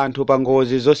limathandiza anthu pa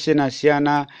ngozi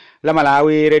zosiyanasiyana la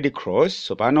Malawi Red Cross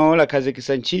tsopano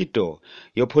lakhazikitsa ntchito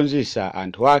yophunzitsa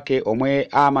anthu ake omwe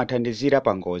amathandizira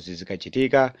pa ngozi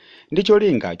zikachitika ndi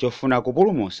cholinga chofuna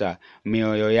kupulumutsa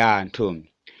miyoyo ya anthu.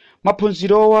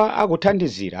 Maphunzirowa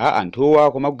akuthandizira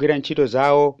anthuwa kumagwira ntchito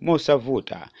zawo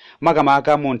mosavuta,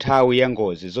 makamaka mu nthawi ya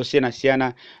ngozi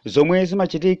zosiyanasiyana zomwe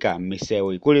zimachitika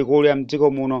m'misewu ikuluikulu ya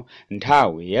mdziko muno,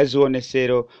 nthawi ya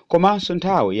zionesero komanso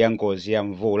nthawi ya ngozi ya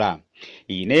mvula.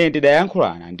 Ine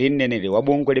ndidayankhulana ndi mneneri wa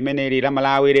bungwe limeneli la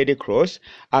Malawi Red Cross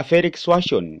a Felix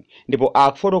Washon, ndipo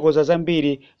akufotokoza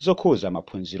zambiri zokhuza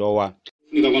maphunzirowa.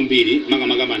 Funika kwambiri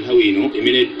makamaka nthawi ino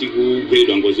imene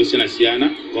tikugwiridwa ngozi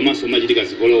zosiyanasiyana komanso machitika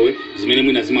zipolowe zimene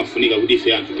mwina zimafunika kuti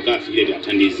ife anthu tikafikire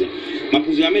tiathandize.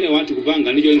 Maphunziro amene wati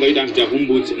kupanga ndi cholinga kuti anthu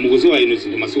tiakumbutse mukuziwa ino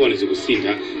zinthu masiku ano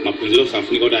zikusintha, maphunziro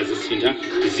safunika kuti azisintha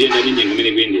ziyenda ndi nyengo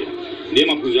imene kuyendera. Ndiye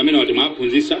maphunziro amene wati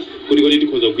maaphunzitsa kuti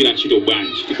tikhoza kugwira ntchito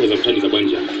bwanji, tikhoza kuthandiza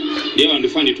bwanji anthu. Ndiye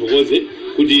ndifuna ndithokoze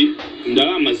kuti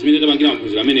ndalama zimene tapangira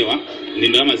maphunziro amenewa ndi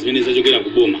ndalama zimene zachokera ku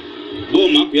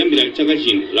boma kuyambira chaka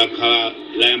chino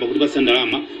layamba kutipatsa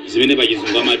ndalama zimene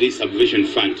pachizungu amati Salvation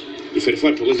Fund. Ife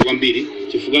tifuna tithokoze kwambiri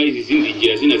chifukwa izi ndi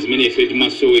njira zina zimene ife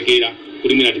timasowekera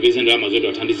kuti mwina tipeze ndalama zoti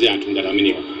athandize anthu ngati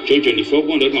amenewa. Choncho ndife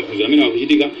okondwa kuti maphunziro amenewa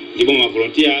akuchitika ndipo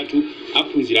mavolontiya athu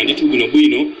aphunzira ndithu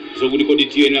bwinobwino zokuti kodi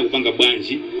tiyenera kupanga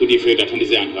bwanji kuti ife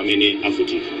tathandize anthu amene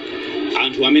avutika.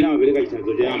 Anthu amene amapereka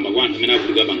chithandizo choyamba kwa anthu amene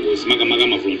avutika pa ngozi, makamaka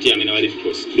mavolontiya amene wa Red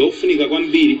Cross ndofunika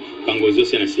kwambiri pa ngozi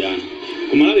zosiyanasiyana.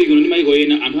 Ku Malawi kuno ndi mayiko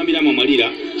ena anthu ambiri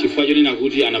amamwalira chifukwa chonena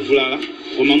kuti anavulala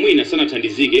koma mwina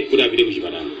sanathandizike kuti apite ku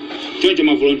chipatala. Choncho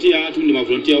mavolontiya athu ndi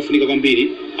mavolontiya ofunika kwambiri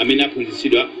amene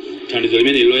aphunzitsidwa thandizo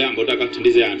limene loyamba kuti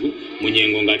akathandize anthu mu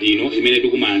nyengo ngati ino imene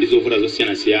tikumana ndi zovuta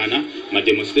zosiyanasiyana, ma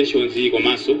demonstrations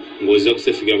komanso ngozi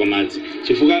zakusefikira kwa madzi.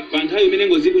 Chifukwa pa nthawi imene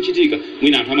ngozi ikuchitika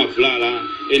mwina anthu amavulala,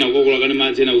 ena kukokola kani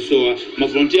madzi, ena usowa,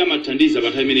 mavolontiya amathandiza pa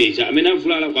nthawi imene ija amene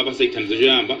avulala kuwapasa chithandizo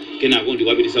choyamba kenako ndi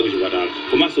kuwapititsa ku chipatala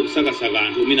komanso kusakasaka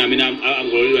anthu amene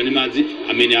akololedwa ndi madzi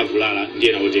amene avulala ndi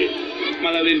ena otero.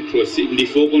 Malawi Red Cross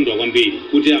ndife okondwa kwambiri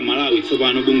kuti Malawi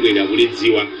tsopano bungweli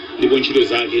akulidziwa ndipo ntchito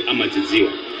zake amadzidziwa.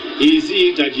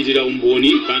 Izi tachitira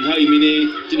umboni pa nthawi imene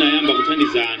tinayamba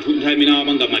kuthandiza anthu nthawi imene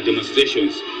amapanga ma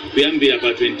demonstrations kuyambira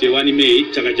pa 21 May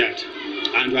chaka chatha.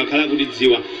 Anthu akhala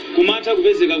kutidziwa kumatha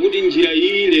kupezeka kuti njira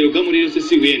iyi lero gamu lilonse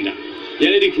sikuyenda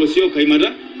ya Red Cross yokha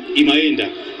imayenda.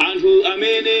 Anthu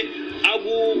amene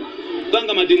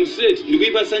akupanga ma demonstrate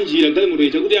ndikuyipasa njira galimoto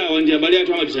ija kuti awa ndi abale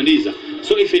athu amatithandiza.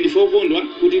 So ife ndife okondwa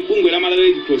kuti bungwe la Malawi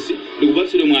Red Cross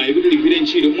likupatsidwa mwayi kuti ligwire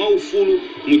ntchito mwaufulu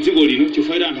mu dziko lino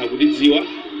chifukwa anthu akutidziwa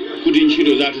kuti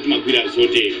ntchito zathu timagwira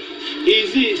zotere.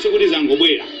 Izi sikuti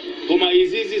zangobwera koma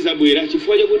izi zabwera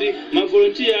chifukwa chakuti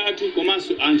mavolontiya athu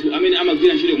komanso anthu amene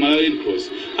amagwira ntchito ku Malawi Red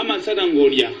Cross amatsata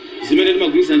ngodya zimene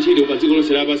timagwiritsa ntchito pa dziko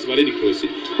lonse lapansi pa Red Cross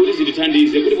kuti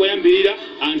zitithandize kuti poyambirira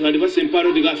anthu atipase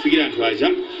mpata tikafikira anthu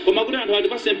aja, koma kuti anthu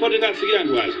atipase mpata tikafikira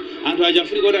anthu aja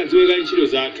afunika kuti adziweka ntchito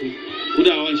zathu kuti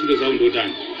awa ntchito zawo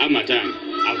ndotani, amatani,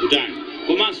 akutani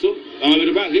komanso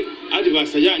pamapeto pake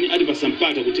atipasa chani, atipasa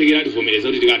mpata kuthekera ativomereza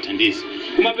kuti tikathandize.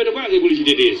 Kumapeto pake kuli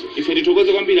chitetezo. Ife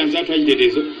tithokoze kwambiri anzathu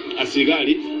achitetezo,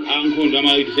 asilikali, ankhondo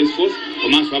ama defense force,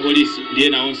 komanso apolisi ndi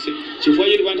ena onse. Chifukwa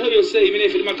choti pa nthawi yonse imene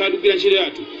ife timakhala kugwira ntchito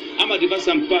yathu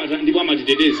amatipasa mpata ndipo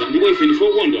amatiteteza, ndipo ife ndife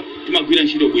okondwa timagwira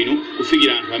ntchito bwino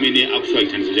kufikira anthu amene akusowa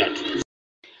chithandizo chathu.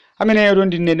 Ameneyo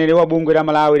ndi mneneri wa bungwe la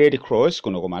Malawi Red Cross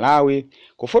kuno ku Malawi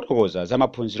kufotokoza za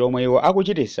maphunziro omwe iwo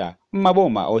akuchitisa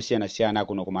m'maboma osiyanasiyana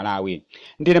kuno ku Malawi.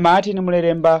 Ndine Martin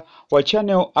Muleremba wa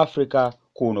Channel Africa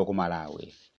kuno ku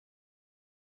Malawi.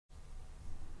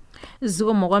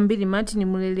 Zikomo kwambiri Martin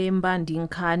Muleremba ndi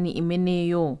nkhani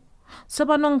imeneyo.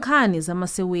 Tsopano nkhani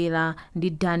zamasewera ndi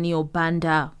Daniel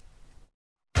Banda.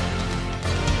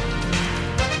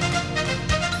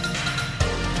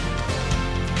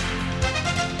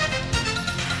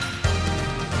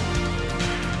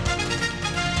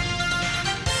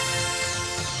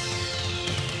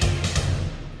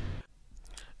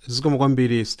 Zikomo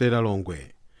kwambiri Stella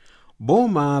Longwe.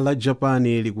 Boma la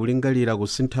Japani likulingalira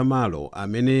kusintha malo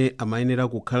amene amayenera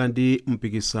kukhala ndi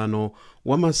mpikisano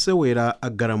wa masewera a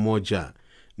garamoja,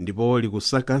 ndipo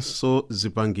likusakanso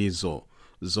zipangizo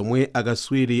zomwe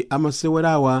akaswiri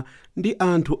amasewerawa ndi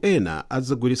anthu ena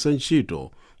adzagwiritsa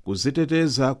ntchito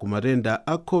kuziteteza ku matenda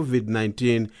a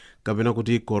COVID-19 kapena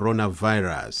kuti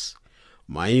coronavirus.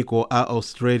 Maiko a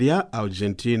Australia,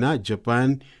 Argentina,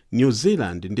 Japan, New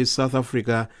Zealand ndi South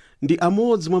Africa ndi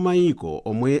amodzi mwa maiko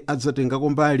omwe adzatengako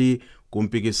mbali ku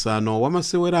mpikisano wa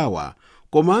masewerawa,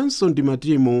 komanso ndi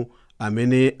matimu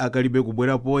amene akalibe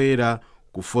kubwera poyera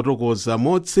kufotokoza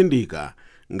motsindika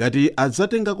ngati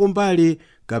adzatengako mbali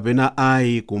kapena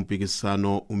ayi ku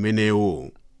mpikisano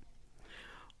umenewu.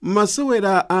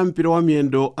 Masewera a mpira wa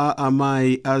miyendo a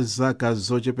amayi a zaka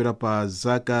zochepera pa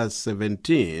zaka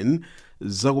 17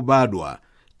 zakubadwa,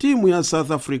 timu ya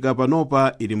South Africa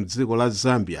panopa ili mdziko la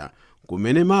Zambia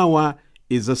kumene mawa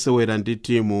idzasewera ndi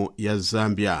timu ya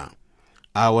Zambia.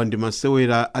 Awa ndi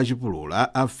masewera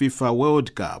achipulula a FIFA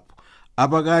World Cup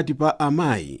apakati pa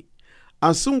amayi.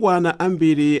 Asungwana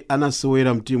ambiri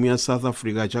anasewera mtimu ya South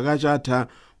Africa chaka chatha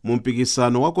mu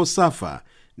mpikisano wa Kosafa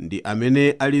ndi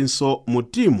amene alinso mu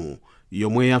timu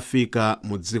yomwe yafika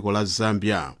mu dziko la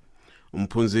Zambia.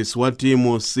 Mphunzitsi wa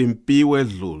timu Simpiwe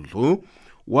Dludlu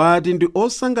wati ndi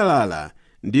osangalala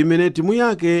ndi imene timu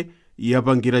yake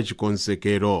yapangira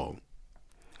chikonzekero.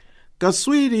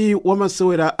 Kaswiri wa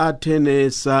masewera a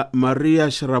tenesa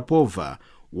Maria Sharapova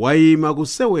wayima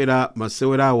kusewera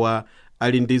masewerawa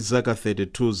ali ndi zaka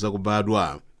 32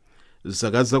 zakubadwa.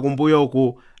 Zaka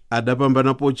zakumbuyoku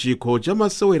adapambanapo chikho cha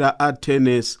masewera a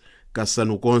tenis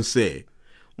kasanu konse.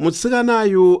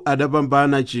 Mutsikanayu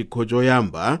adapambana chikho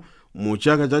choyamba mu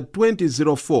chaka cha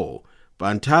 2004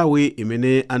 pa nthawi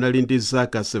imene anali ndi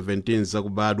zaka 17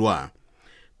 zakubadwa.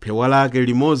 Phewa lake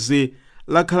limodzi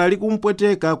lakhala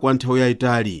likumpweteka kwa nthawi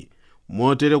yayitali,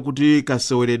 motere kuti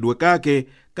kaseweredwe kake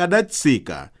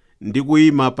kadatsika ndi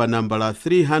kuyima pa nambala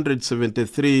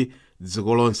 373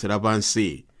 dziko lonse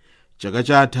lapansi. Chaka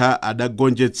chatha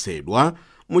adagonjetsedwa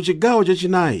mu chigawo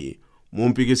chachinayi mu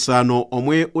mpikisano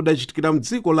omwe udachitikira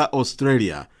mdziko la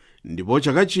Australia, ndipo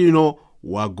chaka chino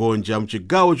wagonja mu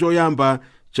chigawo choyamba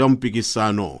cha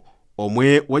mpikisano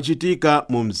omwe wachitika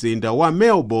mu mzinda wa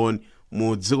Melbourne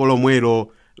mu dziko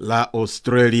lomwelo la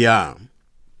Australia.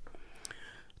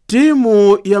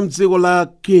 Timu ya mdziko la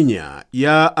Kenya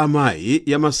ya amayi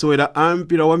ya masewera a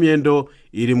mpira wa miyendo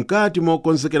ili mkati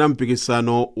mokonzekera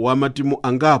mpikisano wa matimu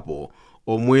angapo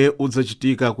omwe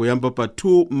udzachitika kuyamba pa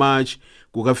 2 March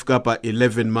kukafika pa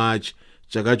 11 March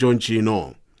chaka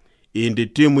chonchino. Iyi ndi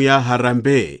timu ya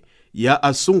Harambee ya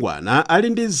asungwana ali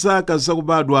ndi zaka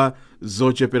zakubadwa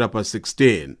zochepera pa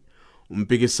 16.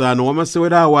 Mpikisano wa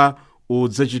masewerawa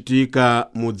udzachitika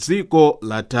mu dziko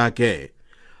la Turkey.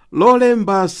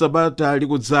 Lolemba sabata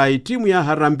likudzayi timu ya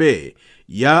Harambee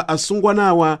ya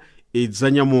asungwanawa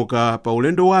idzanyamuka pa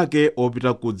ulendo wake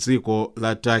opita ku dziko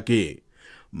la Turkey.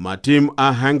 Matimu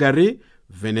a Hungary,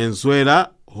 Venezuela,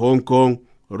 Hong Kong,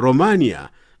 Romania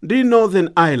ndi Northern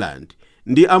Ireland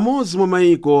ndi amodzi mwa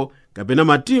maiko kapena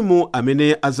matimu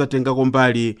amene azatengako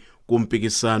mbali ku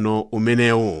mpikisano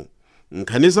umenewu.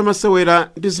 Nkhani za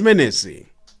masewera ndi zimenezi.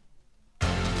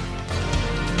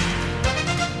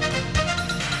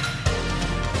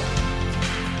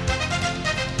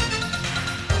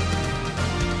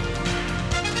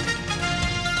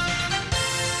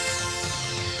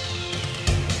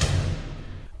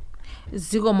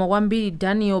 Zikomo kwambiri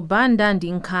Daniel Banda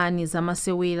ndi nkhani za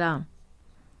masewera.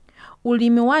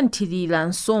 Ulimi wanthirira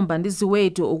nsomba ndi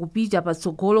ziweto ukupita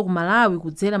patsogolo ku Malawi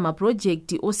kudzera ma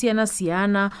project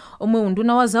osiyanasiyana omwe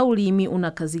unduna wa zaulimi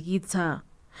unakhazikitsa.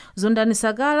 Zondani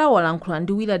Sakala walankhula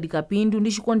ndi Willard Kapindu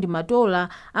ndi Chikondi Matola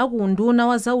akunduna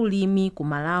wa zaulimi ku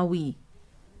Malawi.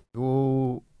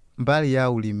 Mbali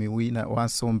ya ulimi wina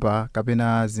wansomba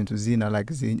kapena zinthu zina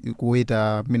like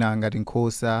kuweta mina ngati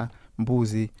nkhosa,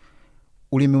 mbuzi,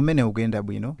 ulimi umene ukuyenda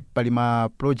bwino. Pali ma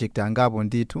project angapo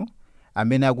ndithu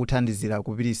amene akuthandizira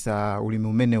kupititsa ulimi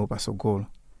umenewu pasogolo.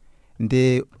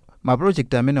 Nde ma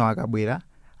project amene akabwera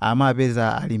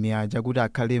amapeza alimi aja kuti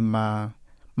akhale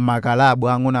makalabu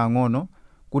ang'onoang'ono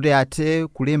kuti athe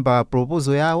kulemba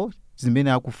proposal yawo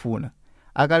zimene akufuna.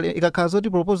 Ikakhala zoti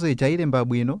proposal ija ilemba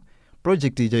bwino,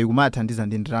 project ija ikumathandiza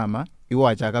ndi ndalama, iwo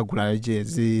aja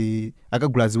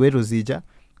akagula ziweto zija,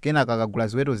 kenaka akagula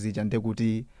ziweto zija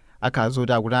ndekuti akhala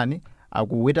zoti akutani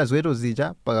akuweta ziweto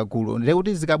zija pakagulu,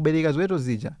 ndekuti zikabwereka ziweto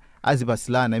zija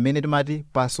azipasilana imene timati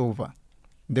passover,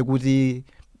 ndekuti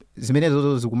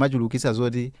zimenezo zikumachulukitsa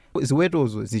zoti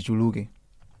ziwetozo zichuluke.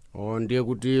 Ndiye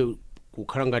kuti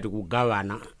kukhala ngati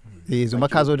kugawana.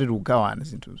 Zimakhala zoti kugawana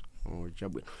zinthuzo.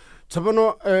 Chabwino.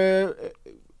 Tsopano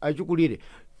achikulire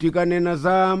tikanena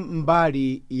za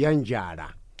mbali ya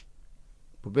njala,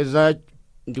 popeza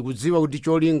ndikudziwa kuti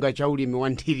cholinga cha ulimi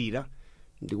wanthirira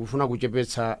ndikufuna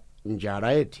kuchepetsa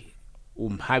njala eti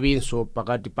umphavinso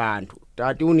pakati pa anthu.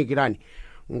 Tatiunikirani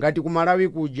ngati ku Malawi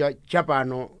kuja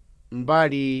chapano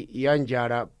mbali ya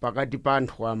njala pakati pa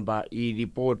anthu amba ili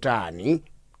potani.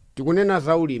 Tikunena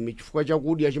za ulimi chifukwa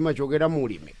chakudya chimachokera mu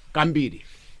ulimi kambiri.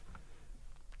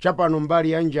 Chapano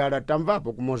mbali ya njala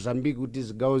tamvapo ku Mozambique kuti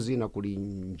zigawo zina kuli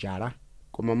njala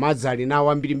koma madzi ali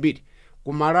nawo ambirimbiri.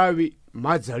 Ku Malawi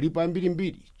madzi alipo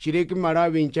ambirimbiri, chileki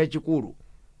Malawi nchachikulu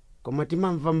koma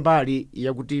timamva mbali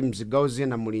yakuti mzigawo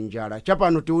zina muli njala.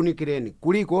 Chapano tiunikireni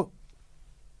kuliko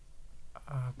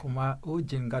koma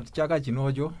uje ngati chaka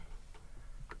chinocho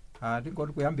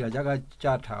tingoti kuyambira chaka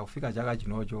chatha kufika chaka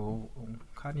chinocho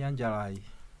nkhani ya njalayi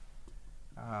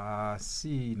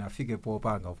si nafike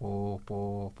popanga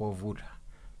povuta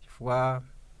chifukwa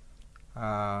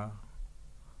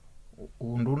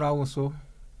unduna unso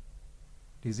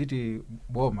tiziti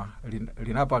boma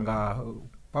linapanga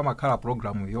pamakhala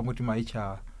programu yomwe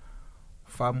timaitcha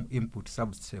Farm Input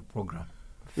Subsidy Program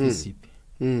FISIP.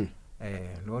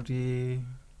 Noti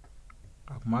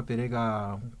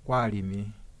akumapereka kwa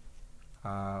alimi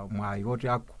mwayi woti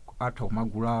atha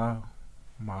kumagula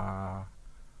ma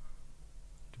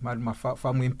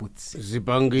farm inputs,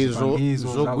 zipangizo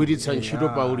zogwiritsa ntchito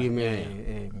pa ulimi.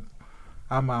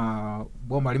 Ama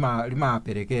boma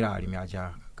limaperekera alimi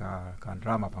aja ka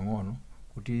ndalama pang'ono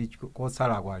kuti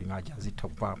kotsala kwa alimi aja zitha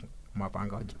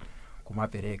kumapanga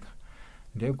kumapereka.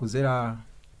 Ndiye kuzera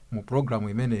mu programu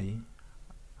imeneyi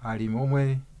alimi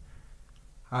omwe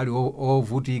ali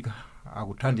ovutika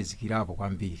akuthandizikirapo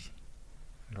kwambiri,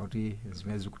 ndoti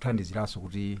zimene zikuthandiziraso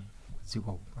kuti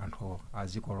dziko anthu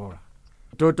azikolola.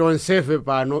 Totonsefe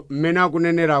pano mmene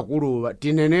akunenera akuluwa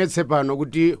tinenetse pano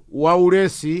kuti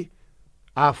waulesi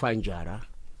afa njala.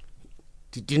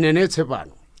 Tinenetse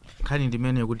pano nkhani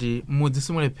ndimene kuti mudzi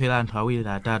simulephera anthu awiri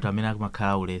atatu amene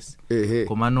akumakhala ulesi.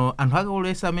 Komano anthu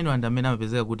akaulesi amene wanda amene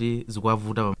amapezeka kuti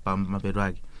zikuwavuta pa mapeto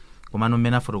ake. Komano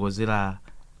mmene afotokozera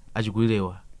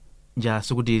achikulirewa njala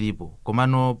sikuti ilipo.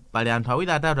 Komano pali anthu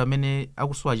awiri atatu amene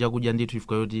akusowa chakudya ndithu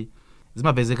chifukwa yoti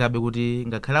zimapezekabe kuti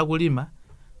ngakhale akulima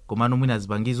komano mwina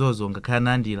zipangizozo ngakhala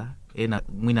nandira ena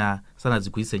mwina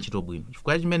sanazigwiritse ntchito bwino.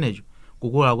 Chifukwa chimenecho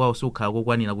kukula kwawo sikukhala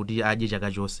kokwanira kuti adye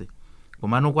chaka chonse.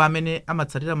 Komano kwa amene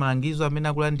amatsatira malangizo amene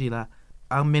akulandira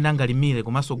amene angalimire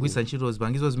komanso kugwiritsa ntchito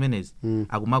zipangizo zimenezi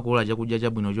akumakolola chakudya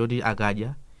chabwino choti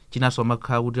akadya chinanso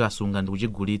amakhala kuti asunga ndi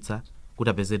kuchigulitsa kuti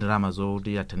apeze ndalama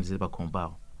zoti athandizire pa khomo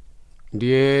pawo.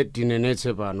 Ndiye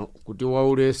tinenetse pano kuti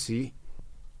waulesi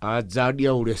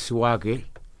adzadya ulesi wake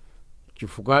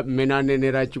chifukwa mmene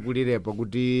anenera chikulirepa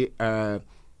kuti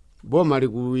boma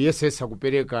likuyesesa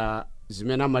kupereka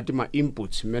zimene amati ma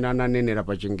inputs mmene ananenera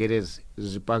pa Chingerezi,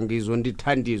 zipangizo ndi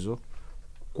thandizo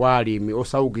kwa alimi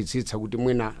osaukitsitsa kuti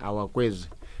mwina awakweze.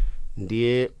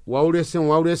 Ndiye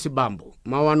waulesi bambo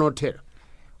mawu anothera.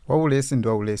 Waulesi ndi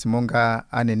waulesi monga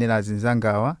anenera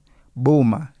azinzangawa,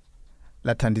 boma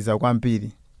lathandiza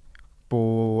kwambiri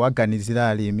powaganizira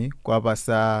alimi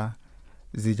kuwapasa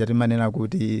zija timanena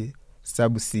kuti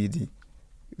subsidy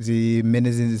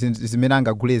zimene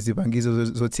angagule zipangizo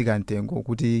zotsika mtengo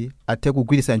kuti athe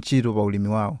kugwiritsa ntchito pa ulimi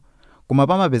wawo. Koma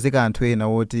pamapezeka anthu ena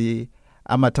woti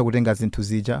amatha kutenga zinthu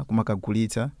zija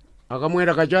kumakagulitsa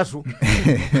akamwera kachasu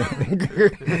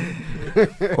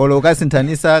olo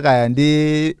kasinthanisa kaya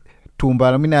ndi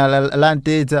thumba lamina la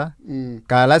ntedza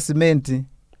kaya la simenti,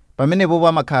 pamenepo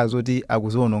pamakhala zoti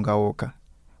akuziononga okha.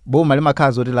 Boma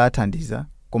limakhala zoti lathandiza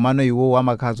komano iwo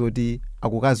amakhala zoti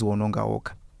akukaziononga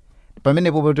okha.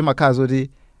 Pamenepo timakhala zoti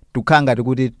tukhala ngati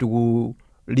kuti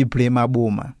tikuliblema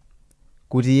boma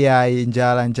kuti iye ayi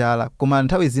njala koma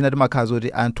nthawi zina timakhala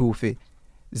zoti anthufe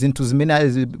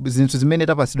zinthu zimene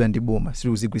tapasidwa ndi boma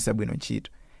sitikuzigwisa bwino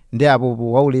ntchito ndi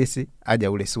apopo waulesi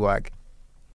adya ulesi wake.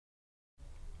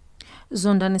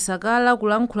 Zondani Sakala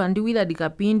kulankhula ndi Willard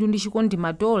Kapindu ndi Chikondi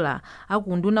Matola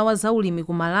akunduna wa zaulimi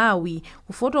ku Malawi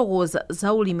kufotokoza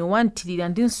zaulimi wa nthirira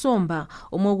ndi nsomba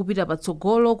omwe kupita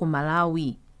patsogolo ku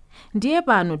Malawi. Ndiye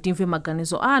pano timve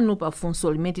maganizo anu pa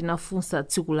funso limene tinafunsa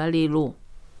tsiku la lero.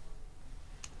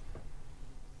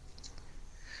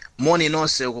 Moni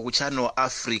nonse uko ku Channel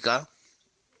Africa.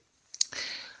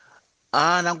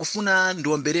 Nangufuna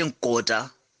ndiombere mkota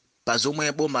pa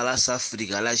zomwe boma la South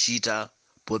Africa lachita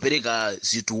popereka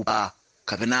zitupa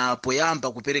kapena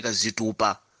poyamba kupereka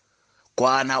zitupa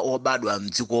kwa ana obadwa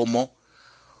mdzikomo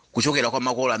kuchokera kwa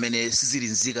makolo amene sizili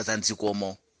nzika za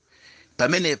mdzikomo.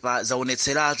 Pamenepa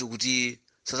zaonetseratu kuti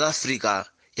South Africa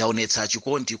yaonetsa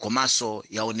chikondi komanso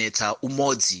yaonetsa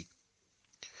umodzi,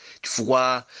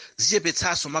 chifukwa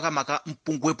zichepetsanso makamaka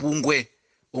mpungwepungwe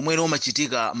omwe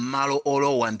umachitika m'malo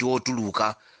olowa ndi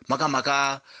otuluka,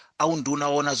 makamaka aunduna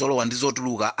ona zolowa ndi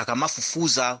zotuluka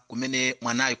akamafufuza kumene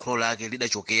mwanayo kholo lake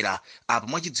lidachokera. Apa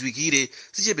mwachidziwikire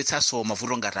zichepetsanso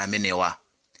mavuto ngati amenewa.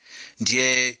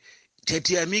 Ndiye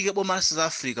tiyamike boma la South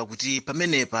Africa kuti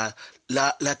pamenepa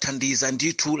lathandiza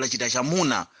ndithu lachita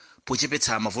chamuna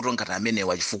pochepetsa mavuto ngati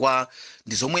amenewa, chifukwa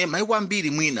ndi zomwe maiko ambiri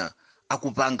mwina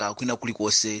akupanga kwina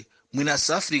kulikonse. Mwina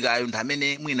South Africa ayo ndi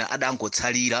amene mwina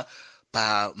adangotsalira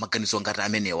pa maganizo ngati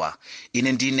amenewa.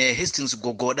 Ine ndine Hastings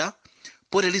Gogoda,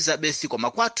 Port Elizabeth,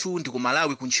 koma kwathu ndi ku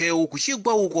Malawi kunchewu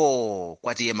kuchigwa uko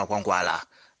kwatiye makwangwala.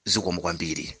 Zikomo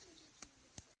kwambiri.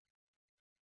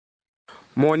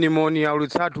 Moni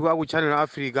aulutsatu aku Channel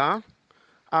Africa.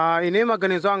 Ine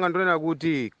maganizo anga ndonena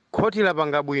kuti khoti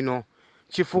lapanga bwino,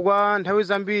 chifukwa nthawi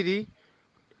zambiri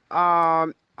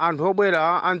anthu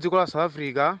obwera a dziko la South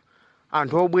Africa,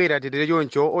 anthu obwera tetere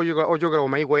choncho ochokera ku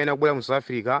maiko ena kubwera mu South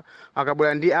Africa,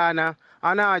 akabwera ndi ana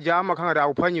aja amakhala ngati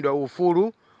akuphwanyidwa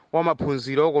ufulu wa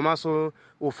maphunziro komanso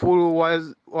ufulu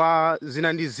wa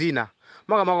zina ndi zina,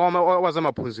 makamaka wa za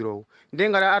maphunziro. Ndiye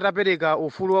ngati atapereka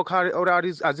ufulu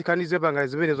oti azikhanize pangati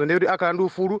zimenezo, ndiye kuti akhala ndi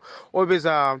ufulu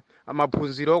opeza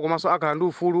maphunziro komanso akhala ndi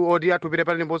ufulu oti atupire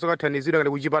pali ndiponso kathandizidwa ngati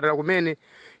kuchipatala kumene.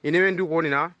 Inewe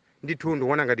ndikuonera ndithu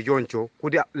ndikuona ngati choncho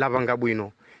kuti lapanga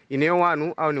bwino. Ineyo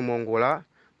wanu au ni mongola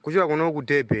kuchoka kuno ku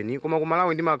Durban, koma ku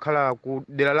Malawi ndimakhala ku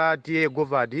dera la tiye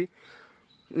Govati,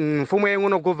 mfumu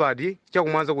yeng'ono Govati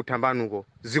chakumwanza kuthambanuko.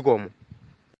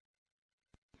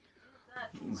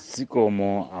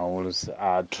 Zikomo aulusi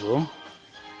athu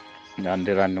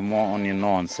ndandera ndimo oni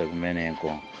nonse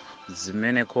kumeneko.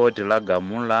 Zimene khoti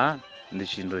lagamula ndi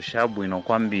chinthu chabwino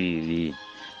kwambiri,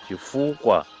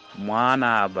 chifukwa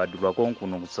mwana abadwa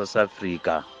konkuno ku South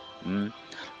Africa.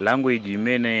 Language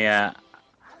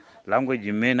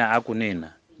imene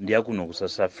akunena ndi akuno ku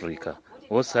South Africa,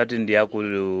 osati ndi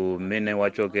akumene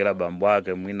wachokera bambo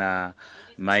ake mwina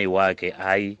mai wake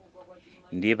ayi.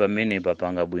 Ndiye pamene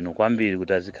papanga bwino kwambiri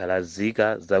kuti azikhala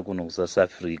zika zakuno ku South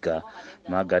Africa.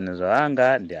 Maganizo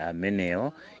anga ndi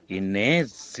amenewo. Ine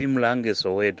simulange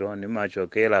Soweto,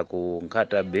 ndimachokera ku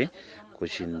Nkatabe ku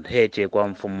Chintheche kwa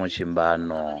mfumu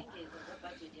Chimbano.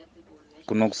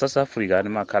 Kuno ku South Africa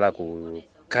ndimakhala ku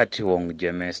Katlehong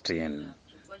Germiston.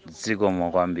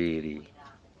 Zikomo kwambiri.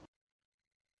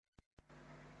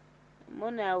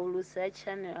 Mona aulusa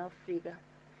Channel Africa.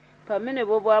 Pamene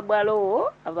bobo abwalowo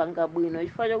apanga bwino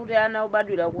chifukwa chakuti ana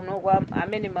obadwira kuno kwa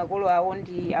amene makolo awo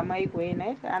ndi amaiko ena,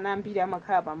 ana ambiri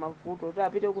amakhala pa mavuto kuti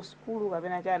apite ku sukulu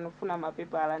kapena chani kufuna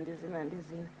mapepala ndi zina.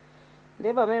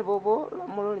 Ndiye pamene bobo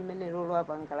lamulo limene lolo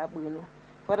apanga labwino.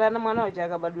 Patana mwana uja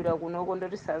akabadwira kunoko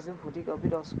ndoti sazivutika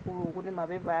kupita ku sukulu kuti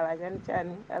mapepala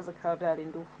chani azikhala kuti ali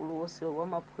ndi ufulu wonse wa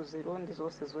maphunziro ndi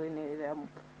zonse zoyenerera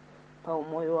pa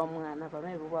umoyo wa mwana.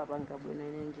 Pamene bobo apanga bwino.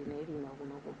 Ine ndine Elina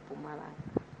kuno ku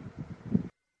Mpumalanga.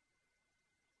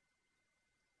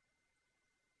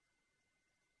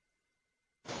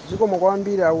 Zikomo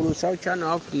kwambiri aulusa Channel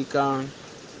Africa.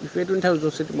 Ifetu nthawi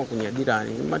zonse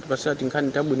timakunyadirani, timatipasira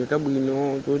tinkhani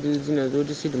tabwino zoti zina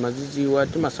zoti sitimazidziwa,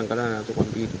 timasangalala nazo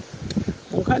kwambiri.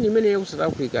 Nkhani imene ku South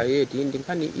Africa yeti ndi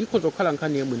nkhani ikhozokhala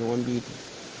nkhani yabwino kwambiri.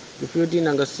 Ifeyo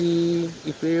tinanga si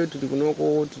ifeyo tili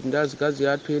kunoko ndi azikazi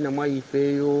athu ena mwa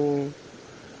ifeyo,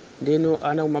 ndeno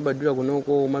ana kumabadwira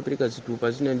kunoko mapereka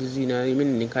zitupa zina ndi zina,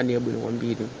 imene ndi nkhani yabwino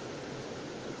kwambiri.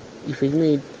 Ife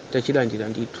chimene tachilandira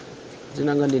ndithu.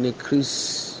 Zinanga ndine Chris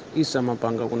Isa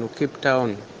Mapanga kuno Cape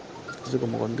Town.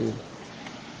 Zikomo kwambiri.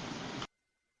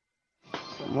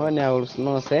 Mone aulusi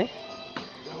nonse.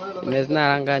 Ine zina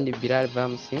langa ndi Bilal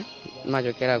Vamsi,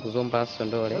 machokera ku Zomba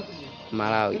Sondole.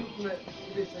 Malawi.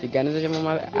 Chiganizo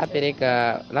chomwe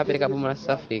lapereka boma la South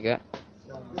Africa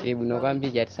chili bwino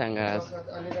kwambiri chatisangalatsa.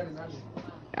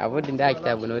 Apo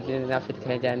ndachita bwino kuti nafe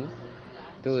tikhale chani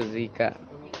tiuzika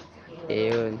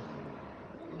eyoni.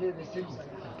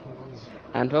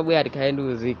 Anthu abwera tikhale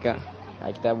ndiuzika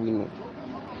achita bwino.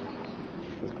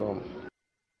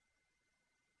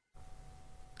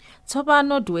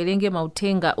 Tsopano tiwerenge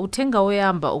uthenga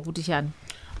woyamba ukuti chani?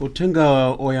 Uthenga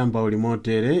oyamba uli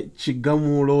motere: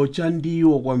 chigamulo cha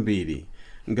ndiwo kwambiri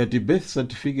ngati birth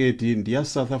certificate ndi ya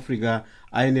South Africa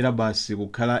ayenera basi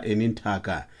kukhala eni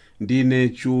nthaka. Ndine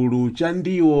chulu cha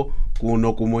ndiwo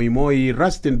kuno ku Moimoyi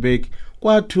Rustenburg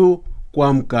kwathu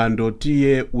kwa mkando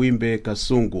tiye wimbe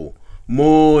kasungu.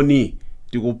 Moni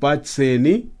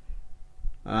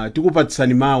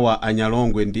tikupatsani mawa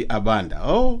anyalongwe ndi abanda.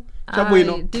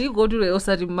 Chabwino tikotule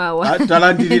osati mawa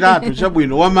talandiriratu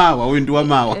chabwino wamawa uyu ndi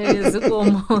wamawa.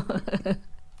 Zikomo.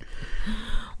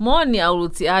 Moni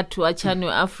aulutsi athu a Channel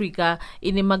Africa,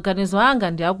 ine maganizo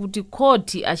anga ndi akuti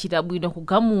khoti achita bwino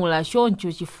kugamula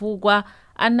choncho chifukwa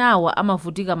anawa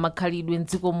amavutika makhalidwe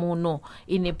mdziko muno.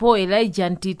 Ine po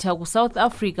Elijah Ntitha ku South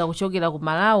Africa kuchokera ku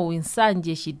Malawi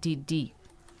Nsanje Chitidi.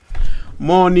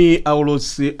 Moni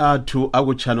aulutsi athu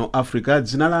aku Channel Africa,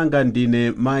 dzina langa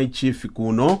ndine My Chief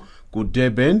kuno ku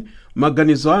Durban.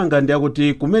 Maganizo anga ndi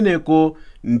akuti kumeneko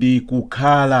ndi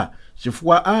kukhala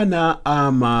chifukwa ana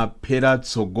amaphera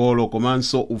tsogolo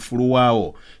komanso ufulu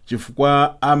wawo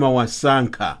chifukwa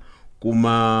amawasankha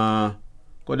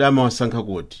kodi amawasankha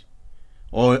kuti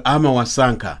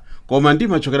amawasankha koma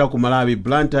ndimachokera ku Malawi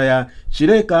Blantyre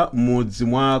Chileka mudzi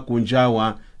mwa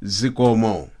Kunjawa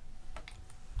Zikomo.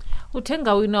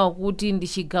 Uthenga wina wakuti ndi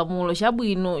chigamulo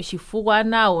chabwino chifukwa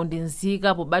anawo ndi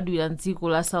nzika pobadwira mdziko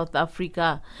la South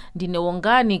Africa. Ndine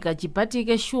wongani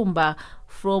kachipatike shumba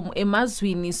from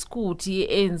Emazwini School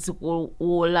TNZ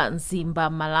kuwola Nzimba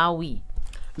Malawi.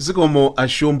 Zikomo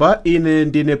ashumba. Ine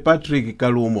ndine Patrick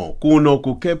Kalumo kuno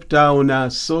ku Cape Town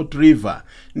Salt River,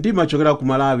 ndimachokera ku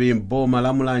Malawi mboma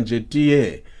la Mulanje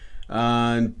tiye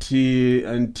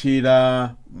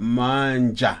ntira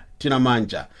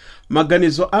manja.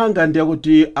 Maganizo anga ndi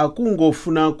akuti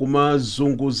akungofuna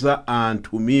kumazunguza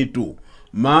anthu mitu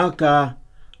maka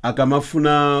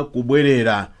akamafuna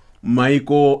kubwerera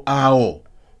maiko awo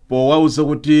powauza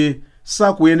kuti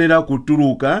sakuyenera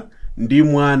kutuluka ndi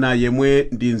mwana yemwe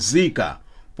ndi nzika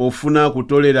pofuna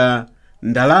kutolera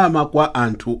ndalama kwa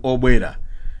anthu obwera.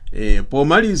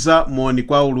 Pomaliza moni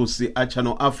kwa ulusi a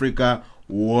Channel Africa.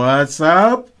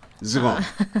 WhatsApp Zikomo.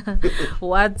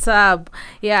 WhatsApp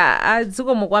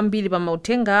zikomo kwambiri pa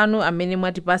mauthenga anu amene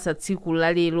mwatipasa tsiku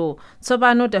la lero.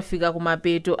 Tsopano tafika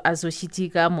kumapeto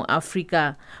azochitika mu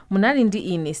Africa. Munali ndi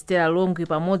ine Stella Longwe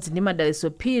pamodzi ndi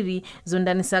Madaliso Phiri,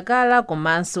 Zondani Sakala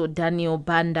komanso Daniel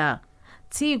Banda.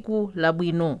 Tsiku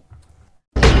labwino.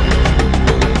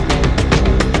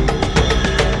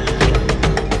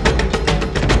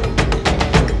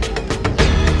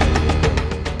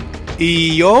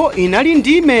 Iyo inali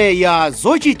ndime ya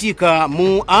zochitika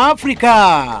mu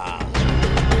Africa.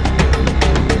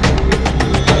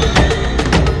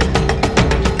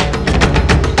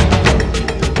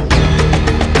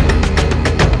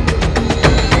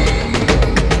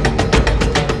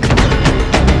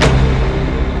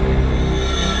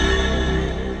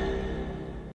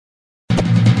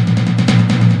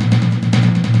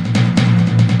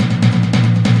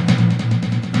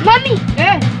 Mami,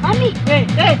 there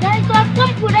is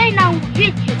some today now.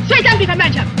 Say something,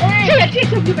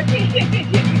 Chinyanja.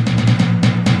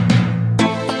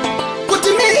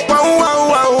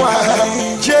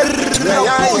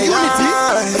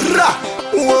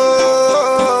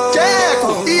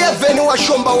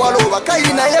 Washomba waloba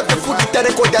kaina yepe futa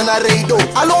rekoda na reido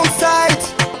alongside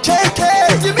JK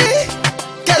Jimmy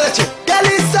Keleche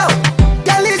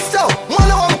Galiso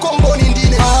mwana wa mkomboni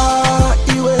ndine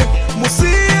iwe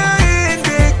musia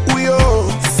ende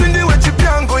uyo sindiwe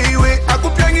chipyango iwe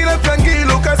akupyangira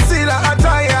pyangilo kasila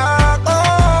ataya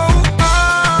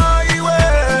iwe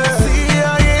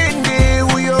musia ende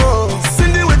uyo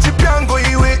sindiwe chipyango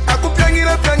iwe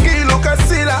akupyangira pyangilo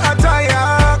kasila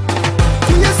ataya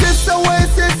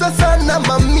sana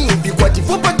mami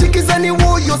bikwativopatikizani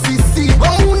woyo sisi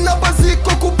bamuna baziko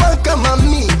kupaka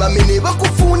mami bamene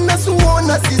bakufuna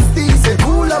suona sisi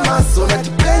sekula maso na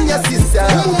tipenya sisa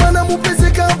umumana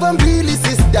mupezeka vambili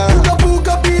sista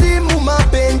ukabuka biri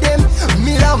mumapende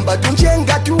milamba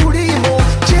tunjenga tulimo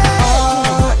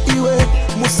iwe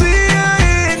musia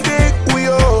ende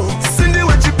uyo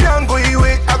sindiwe chipyango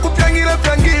iwe akupyangira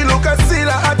pyangilo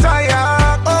kasila ataya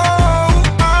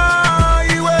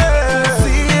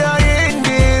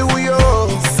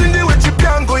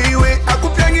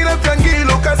Pyangiro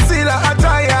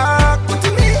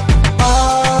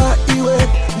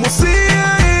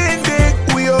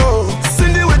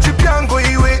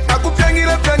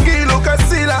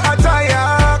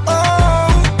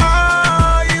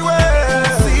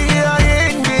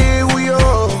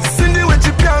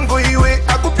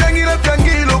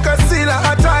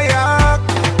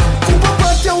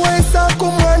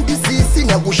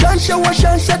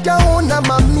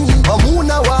mami,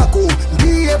 mamuna wako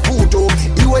ndiye puto,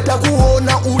 iwe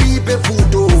takuona uli